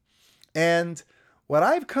NXT. And what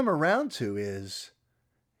I've come around to is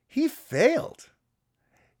he failed.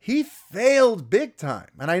 He failed big time.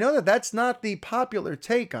 And I know that that's not the popular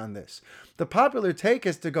take on this. The popular take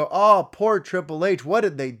is to go, oh, poor Triple H, what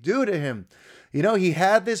did they do to him? He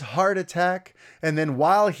had this heart attack, and then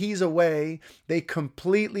while he's away, they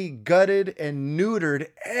completely gutted and neutered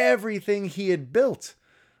everything he had built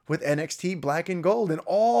with NXT Black and Gold, and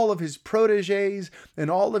all of his proteges and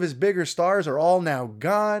all of his bigger stars are all now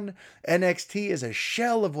gone. NXT is a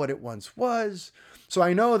shell of what it once was. So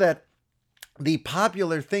I know that the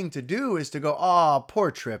popular thing to do is to go, oh,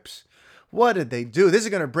 poor Trips. What did they do? This is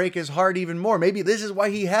going to break his heart even more. Maybe this is why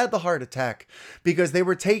he had the heart attack, because they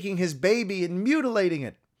were taking his baby and mutilating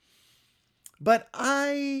it. But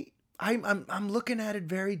I'm looking at it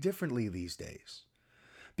very differently these days,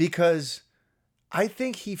 because I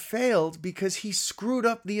think he failed because he screwed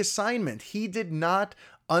up the assignment. He did not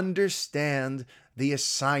understand the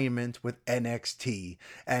assignment with NXT,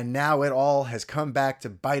 and now it all has come back to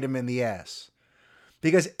bite him in the ass.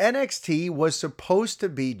 Because NXT was supposed to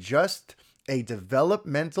be just a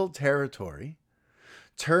developmental territory,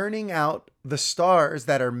 turning out the stars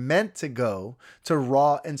that are meant to go to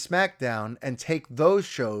Raw and SmackDown and take those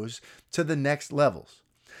shows to the next levels.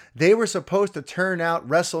 They were supposed to turn out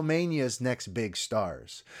WrestleMania's next big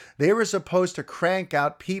stars. They were supposed to crank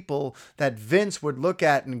out people that Vince would look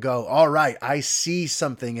at and go, all right, I see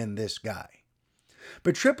something in this guy.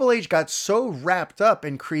 But Triple H got so wrapped up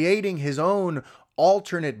in creating his own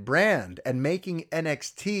alternate brand and making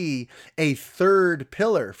NXT a third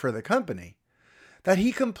pillar for the company that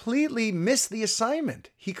he completely missed the assignment.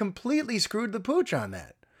 He completely screwed the pooch on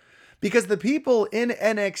that. Because the people in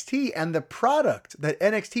NXT and the product that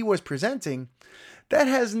NXT was presenting, that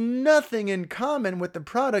has nothing in common with the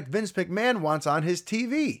product Vince McMahon wants on his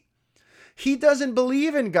TV. He doesn't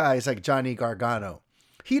believe in guys like Johnny Gargano.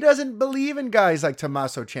 He doesn't believe in guys like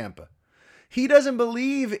Tommaso Ciampa. He doesn't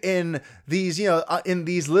believe in these, in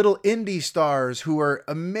these little indie stars who are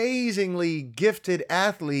amazingly gifted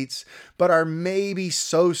athletes, but are maybe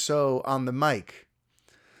so-so on the mic.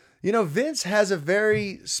 Vince has a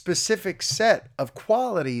very specific set of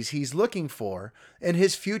qualities he's looking for in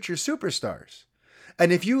his future superstars.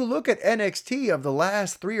 And if you look at NXT of the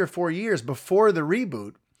last 3 or 4 years before the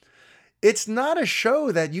reboot, it's not a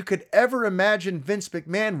show that you could ever imagine Vince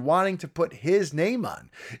McMahon wanting to put his name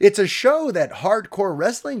on. It's a show that hardcore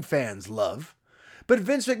wrestling fans love, but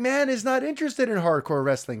Vince McMahon is not interested in hardcore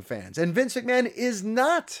wrestling fans. And Vince McMahon is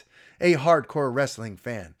not a hardcore wrestling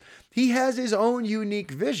fan. He has his own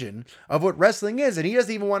unique vision of what wrestling is, and he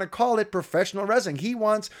doesn't even want to call it professional wrestling. He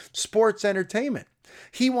wants sports entertainment.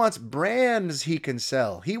 He wants brands he can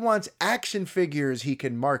sell. He wants action figures he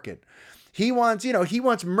can market. He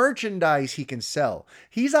wants merchandise he can sell.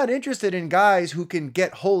 He's not interested in guys who can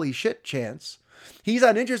get holy shit chants. He's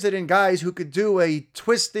not interested in guys who could do a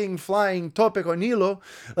twisting, flying tope con hilo.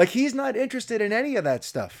 Like, he's not interested in any of that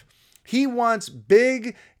stuff. He wants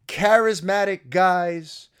big, charismatic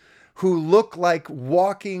guys who look like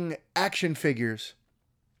walking action figures,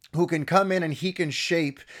 who can come in and he can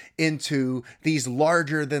shape into these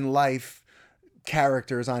larger than life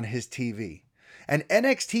characters on his TV. And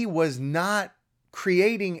NXT was not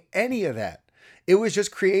creating any of that. It was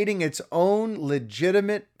just creating its own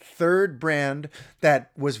legitimate third brand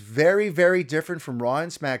that was very, very different from Raw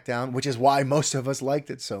and SmackDown, which is why most of us liked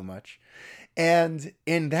it so much. And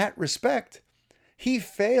in that respect, he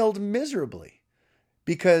failed miserably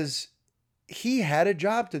because he had a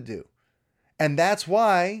job to do. And that's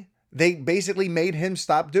why they basically made him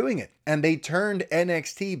stop doing it. And they turned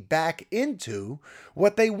NXT back into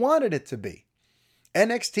what they wanted it to be.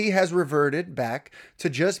 NXT has reverted back to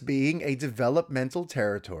just being a developmental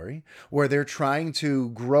territory where they're trying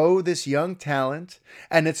to grow this young talent,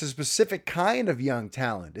 and it's a specific kind of young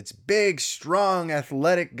talent. It's big, strong,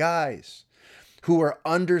 athletic guys who are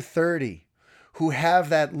under 30, who have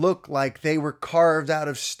that look like they were carved out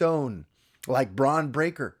of stone, like Braun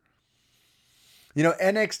Breaker.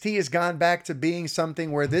 NXT has gone back to being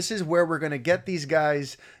something where this is where we're going to get these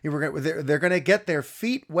guys. They're going to get their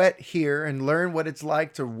feet wet here and learn what it's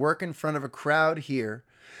like to work in front of a crowd here.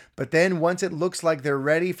 But then once it looks like they're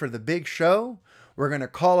ready for the big show, we're going to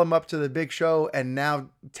call them up to the big show and now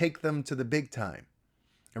take them to the big time.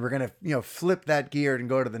 And we're going to, flip that gear and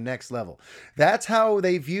go to the next level. That's how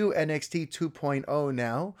they view NXT 2.0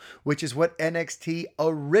 now, which is what NXT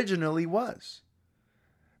originally was.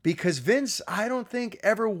 Because Vince, I don't think,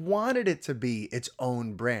 ever wanted it to be its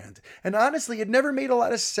own brand. And honestly, it never made a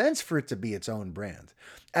lot of sense for it to be its own brand.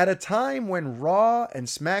 At a time when Raw and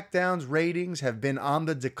SmackDown's ratings have been on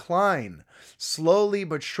the decline, slowly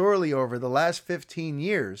but surely over the last 15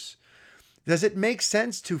 years, does it make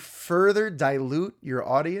sense to further dilute your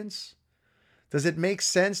audience? Does it make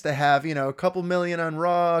sense to have, a couple million on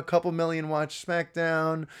Raw, a couple million watch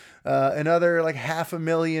SmackDown, another like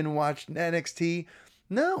 500,000 watch NXT?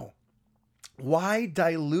 No. Why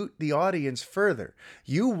dilute the audience further?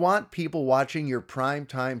 You want people watching your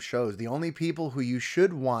primetime shows. The only people who you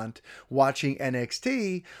should want watching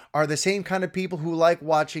NXT are the same kind of people who like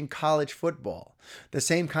watching college football, the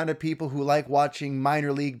same kind of people who like watching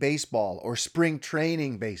minor league baseball or spring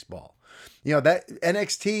training baseball. That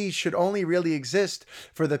NXT should only really exist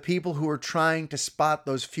for the people who are trying to spot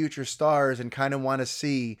those future stars and kind of want to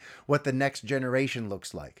see what the next generation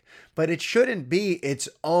looks like. But it shouldn't be its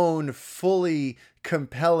own fully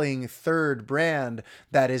compelling third brand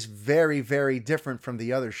that is very, very different from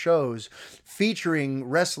the other shows, featuring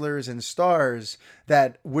wrestlers and stars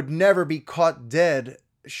that would never be caught dead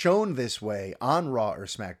shown this way on Raw or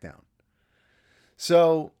SmackDown.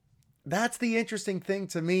 So that's the interesting thing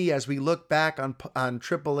to me as we look back on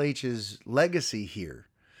Triple H's legacy here,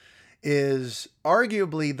 is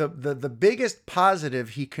arguably the biggest positive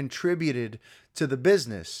he contributed to the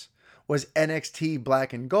business was NXT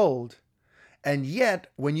Black and Gold. And yet,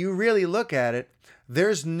 when you really look at it,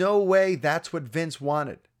 there's no way that's what Vince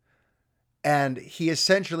wanted. And he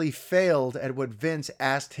essentially failed at what Vince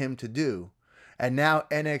asked him to do. And now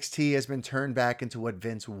NXT has been turned back into what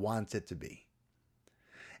Vince wants it to be.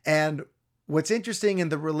 And what's interesting in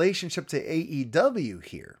the relationship to AEW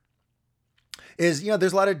here is,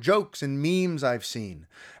 there's a lot of jokes and memes I've seen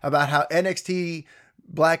about how NXT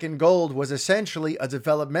Black and Gold was essentially a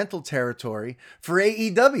developmental territory for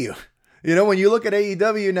AEW. When you look at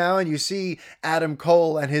AEW now and you see Adam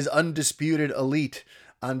Cole and his Undisputed Elite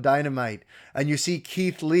on Dynamite, and you see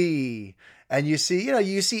Keith Lee, and you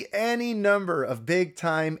see any number of big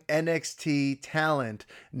time NXT talent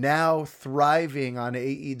now thriving on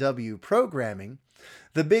AEW programming.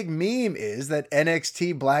 The big meme is that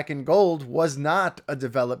NXT Black and Gold was not a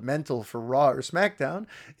developmental for Raw or SmackDown.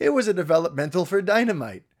 It was a developmental for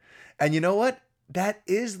Dynamite. And you know what? That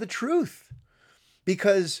is the truth.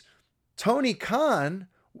 Because Tony Khan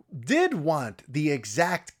did want the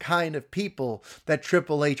exact kind of people that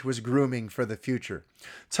Triple H was grooming for the future.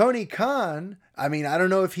 Tony Khan, I don't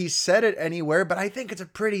know if he said it anywhere, but I think it's a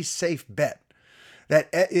pretty safe bet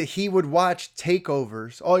that he would watch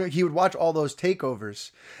takeovers, or he would watch all those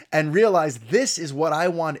takeovers and realize this is what I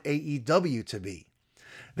want AEW to be.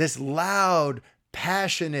 This loud,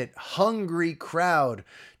 passionate, hungry crowd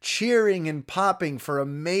cheering and popping for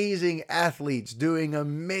amazing athletes doing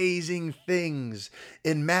amazing things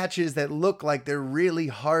in matches that look like they're really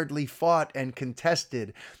hardly fought and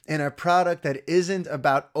contested, in a product that isn't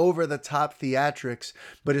about over-the-top theatrics,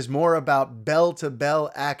 but is more about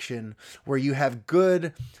bell-to-bell action where you have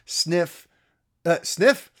good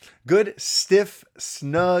good, stiff,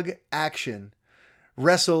 snug action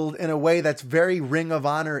wrestled in a way that's very Ring of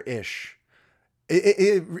Honor-ish.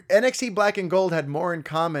 NXT Black and Gold had more in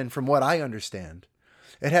common, from what I understand.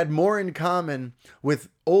 It had more in common with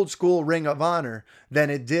old school Ring of Honor than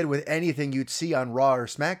it did with anything you'd see on Raw or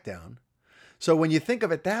SmackDown. So when you think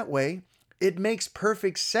of it that way, it makes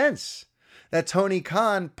perfect sense that Tony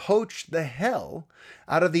Khan poached the hell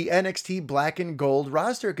out of the NXT Black and Gold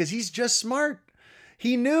roster, because he's just smart.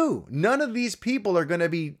 He knew none of these people are going to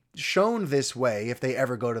be shown this way if they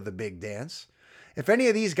ever go to the big dance. If any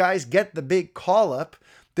of these guys get the big call up,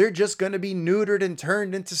 they're just going to be neutered and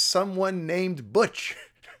turned into someone named Butch.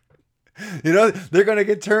 They're going to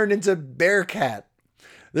get turned into Bearcat.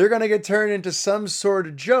 They're going to get turned into some sort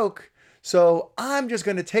of joke. So I'm just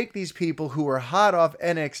going to take these people who are hot off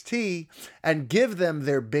NXT and give them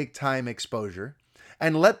their big time exposure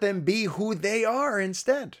and let them be who they are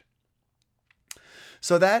instead.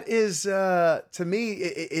 So that is, to me,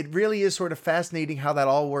 it really is sort of fascinating how that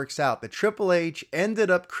all works out. That Triple H ended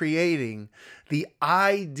up creating the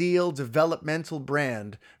ideal developmental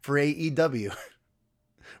brand for AEW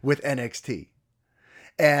with NXT.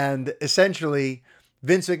 And essentially,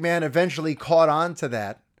 Vince McMahon eventually caught on to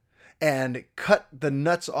that and cut the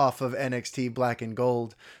nuts off of NXT Black and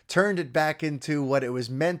Gold, turned it back into what it was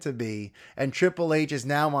meant to be, and Triple H is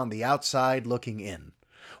now on the outside looking in,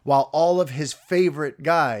 while all of his favorite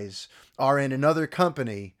guys are in another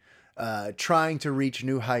company trying to reach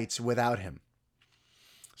new heights without him.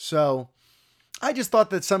 So I just thought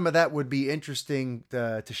that some of that would be interesting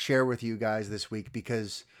to share with you guys this week,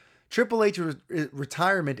 because Triple H's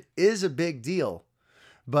retirement is a big deal.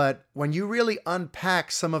 But when you really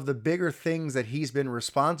unpack some of the bigger things that he's been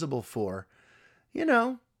responsible for,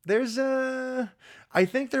 there's I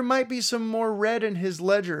think there might be some more red in his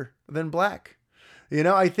ledger than black.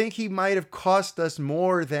 I think he might have cost us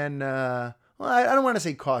more than, I don't want to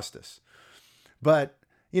say cost us, but,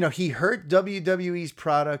 he hurt WWE's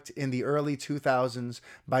product in the early 2000s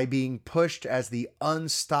by being pushed as the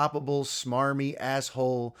unstoppable, smarmy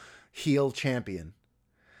asshole heel champion.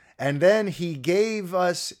 And then he gave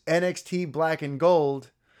us NXT Black and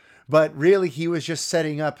Gold, but really he was just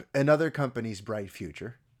setting up another company's bright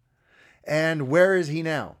future. And where is he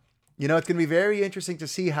now? It's going to be very interesting to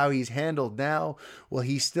see how he's handled now. Will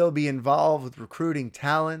he still be involved with recruiting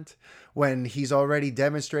talent when he's already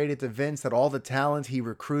demonstrated to Vince that all the talent he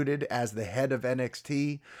recruited as the head of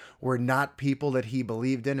NXT were not people that he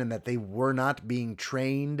believed in, and that they were not being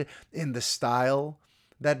trained in the style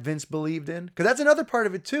that Vince believed in? Because that's another part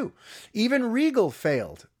of it too. Even Regal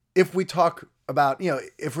failed. If we talk about,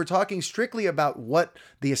 if we're talking strictly about what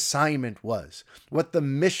the assignment was, what the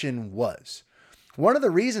mission was. One of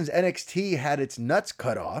the reasons NXT had its nuts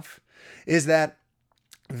cut off is that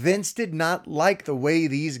Vince did not like the way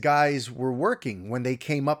these guys were working when they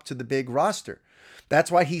came up to the big roster.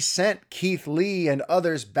 That's why he sent Keith Lee and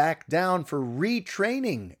others back down for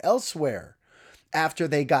retraining elsewhere after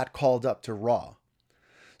they got called up to Raw.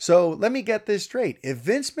 So let me get this straight. If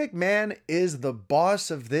Vince McMahon is the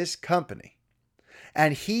boss of this company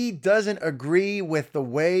and he doesn't agree with the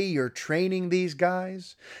way you're training these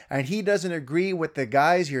guys, and he doesn't agree with the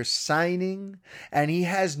guys you're signing, and he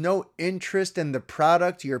has no interest in the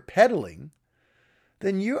product you're peddling,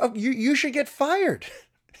 then you should get fired.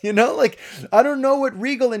 I don't know what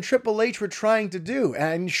Regal and Triple H were trying to do,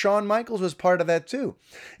 and Shawn Michaels was part of that too.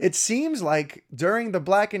 It seems like during the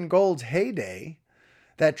Black and Gold's heyday,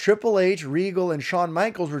 that Triple H, Regal, and Shawn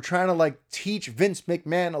Michaels were trying to teach Vince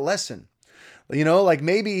McMahon a lesson.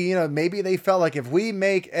 Maybe they felt like if we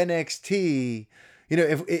make NXT,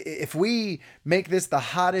 if we make this the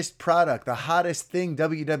hottest product, the hottest thing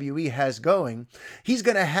WWE has going, he's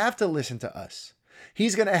going to have to listen to us.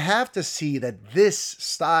 He's going to have to see that this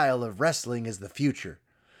style of wrestling is the future.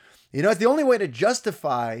 It's the only way to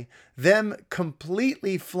justify them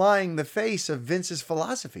completely flying the face of Vince's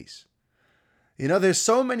philosophies. There's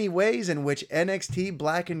so many ways in which NXT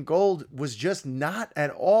Black and Gold was just not at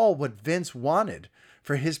all what Vince wanted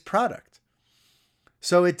for his product.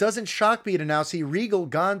 So it doesn't shock me to now see Regal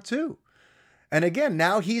gone too. And again,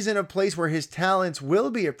 now he's in a place where his talents will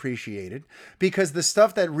be appreciated, because the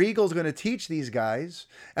stuff that Regal's going to teach these guys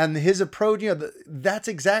and his approach, that's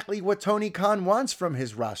exactly what Tony Khan wants from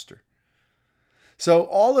his roster. So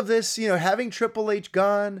all of this, having Triple H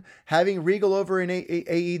gone, having Regal over in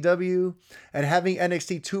AEW, and having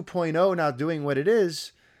NXT 2.0 now doing what it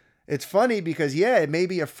is, it's funny because, it may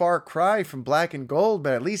be a far cry from Black and Gold,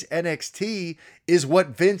 but at least NXT is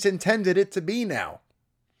what Vince intended it to be now.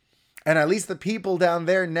 And at least the people down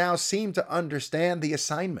there now seem to understand the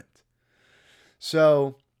assignment.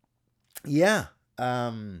 So, way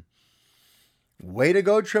to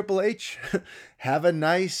go, Triple H. Have a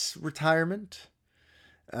nice retirement.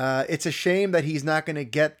 It's a shame that he's not going to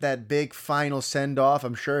get that big final send-off.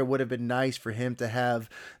 I'm sure it would have been nice for him to have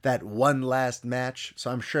that one last match.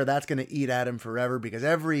 So I'm sure that's going to eat at him forever, because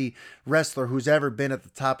every wrestler who's ever been at the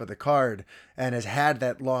top of the card and has had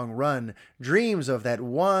that long run dreams of that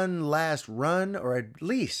one last run, or at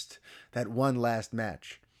least that one last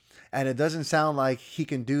match. And it doesn't sound like he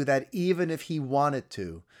can do that even if he wanted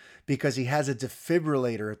to, because he has a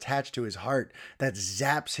defibrillator attached to his heart that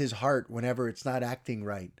zaps his heart whenever it's not acting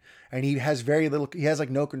right. And he has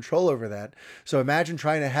no control over that. So imagine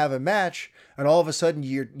trying to have a match and all of a sudden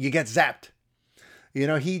you get zapped.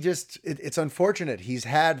 It's unfortunate. He's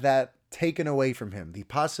had that taken away from him. The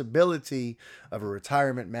possibility of a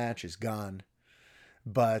retirement match is gone.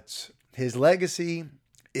 But his legacy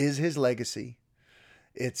is his legacy.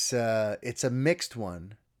 It's a mixed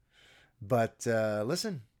one. But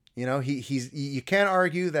listen, you can't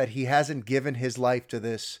argue that he hasn't given his life to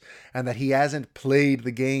this, and that he hasn't played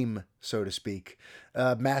the game, so to speak,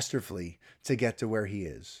 masterfully to get to where he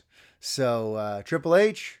is. So Triple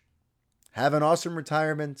H, have an awesome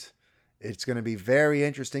retirement. It's going to be very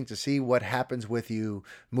interesting to see what happens with you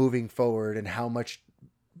moving forward and how much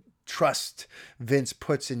trust Vince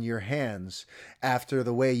puts in your hands after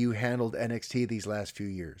the way you handled NXT these last few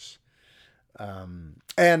years.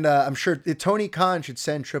 And I'm sure Tony Khan should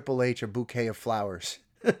send Triple H a bouquet of flowers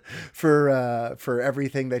for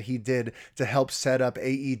everything that he did to help set up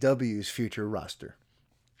AEW's future roster.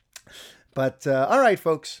 But all right,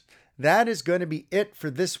 folks. That is going to be it for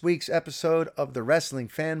this week's episode of The Wrestling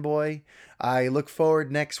Fanboy. I look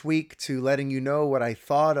forward next week to letting you know what I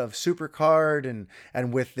thought of Supercard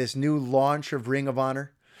and with this new launch of Ring of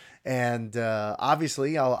Honor. And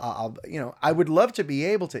obviously, I would love to be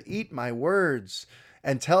able to eat my words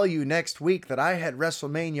and tell you next week that I had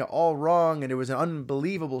WrestleMania all wrong and it was an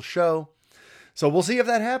unbelievable show. So we'll see if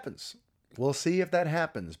that happens.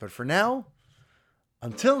 But for now,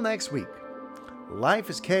 until next week. Life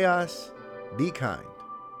is chaos. Be kind.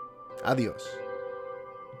 Adios.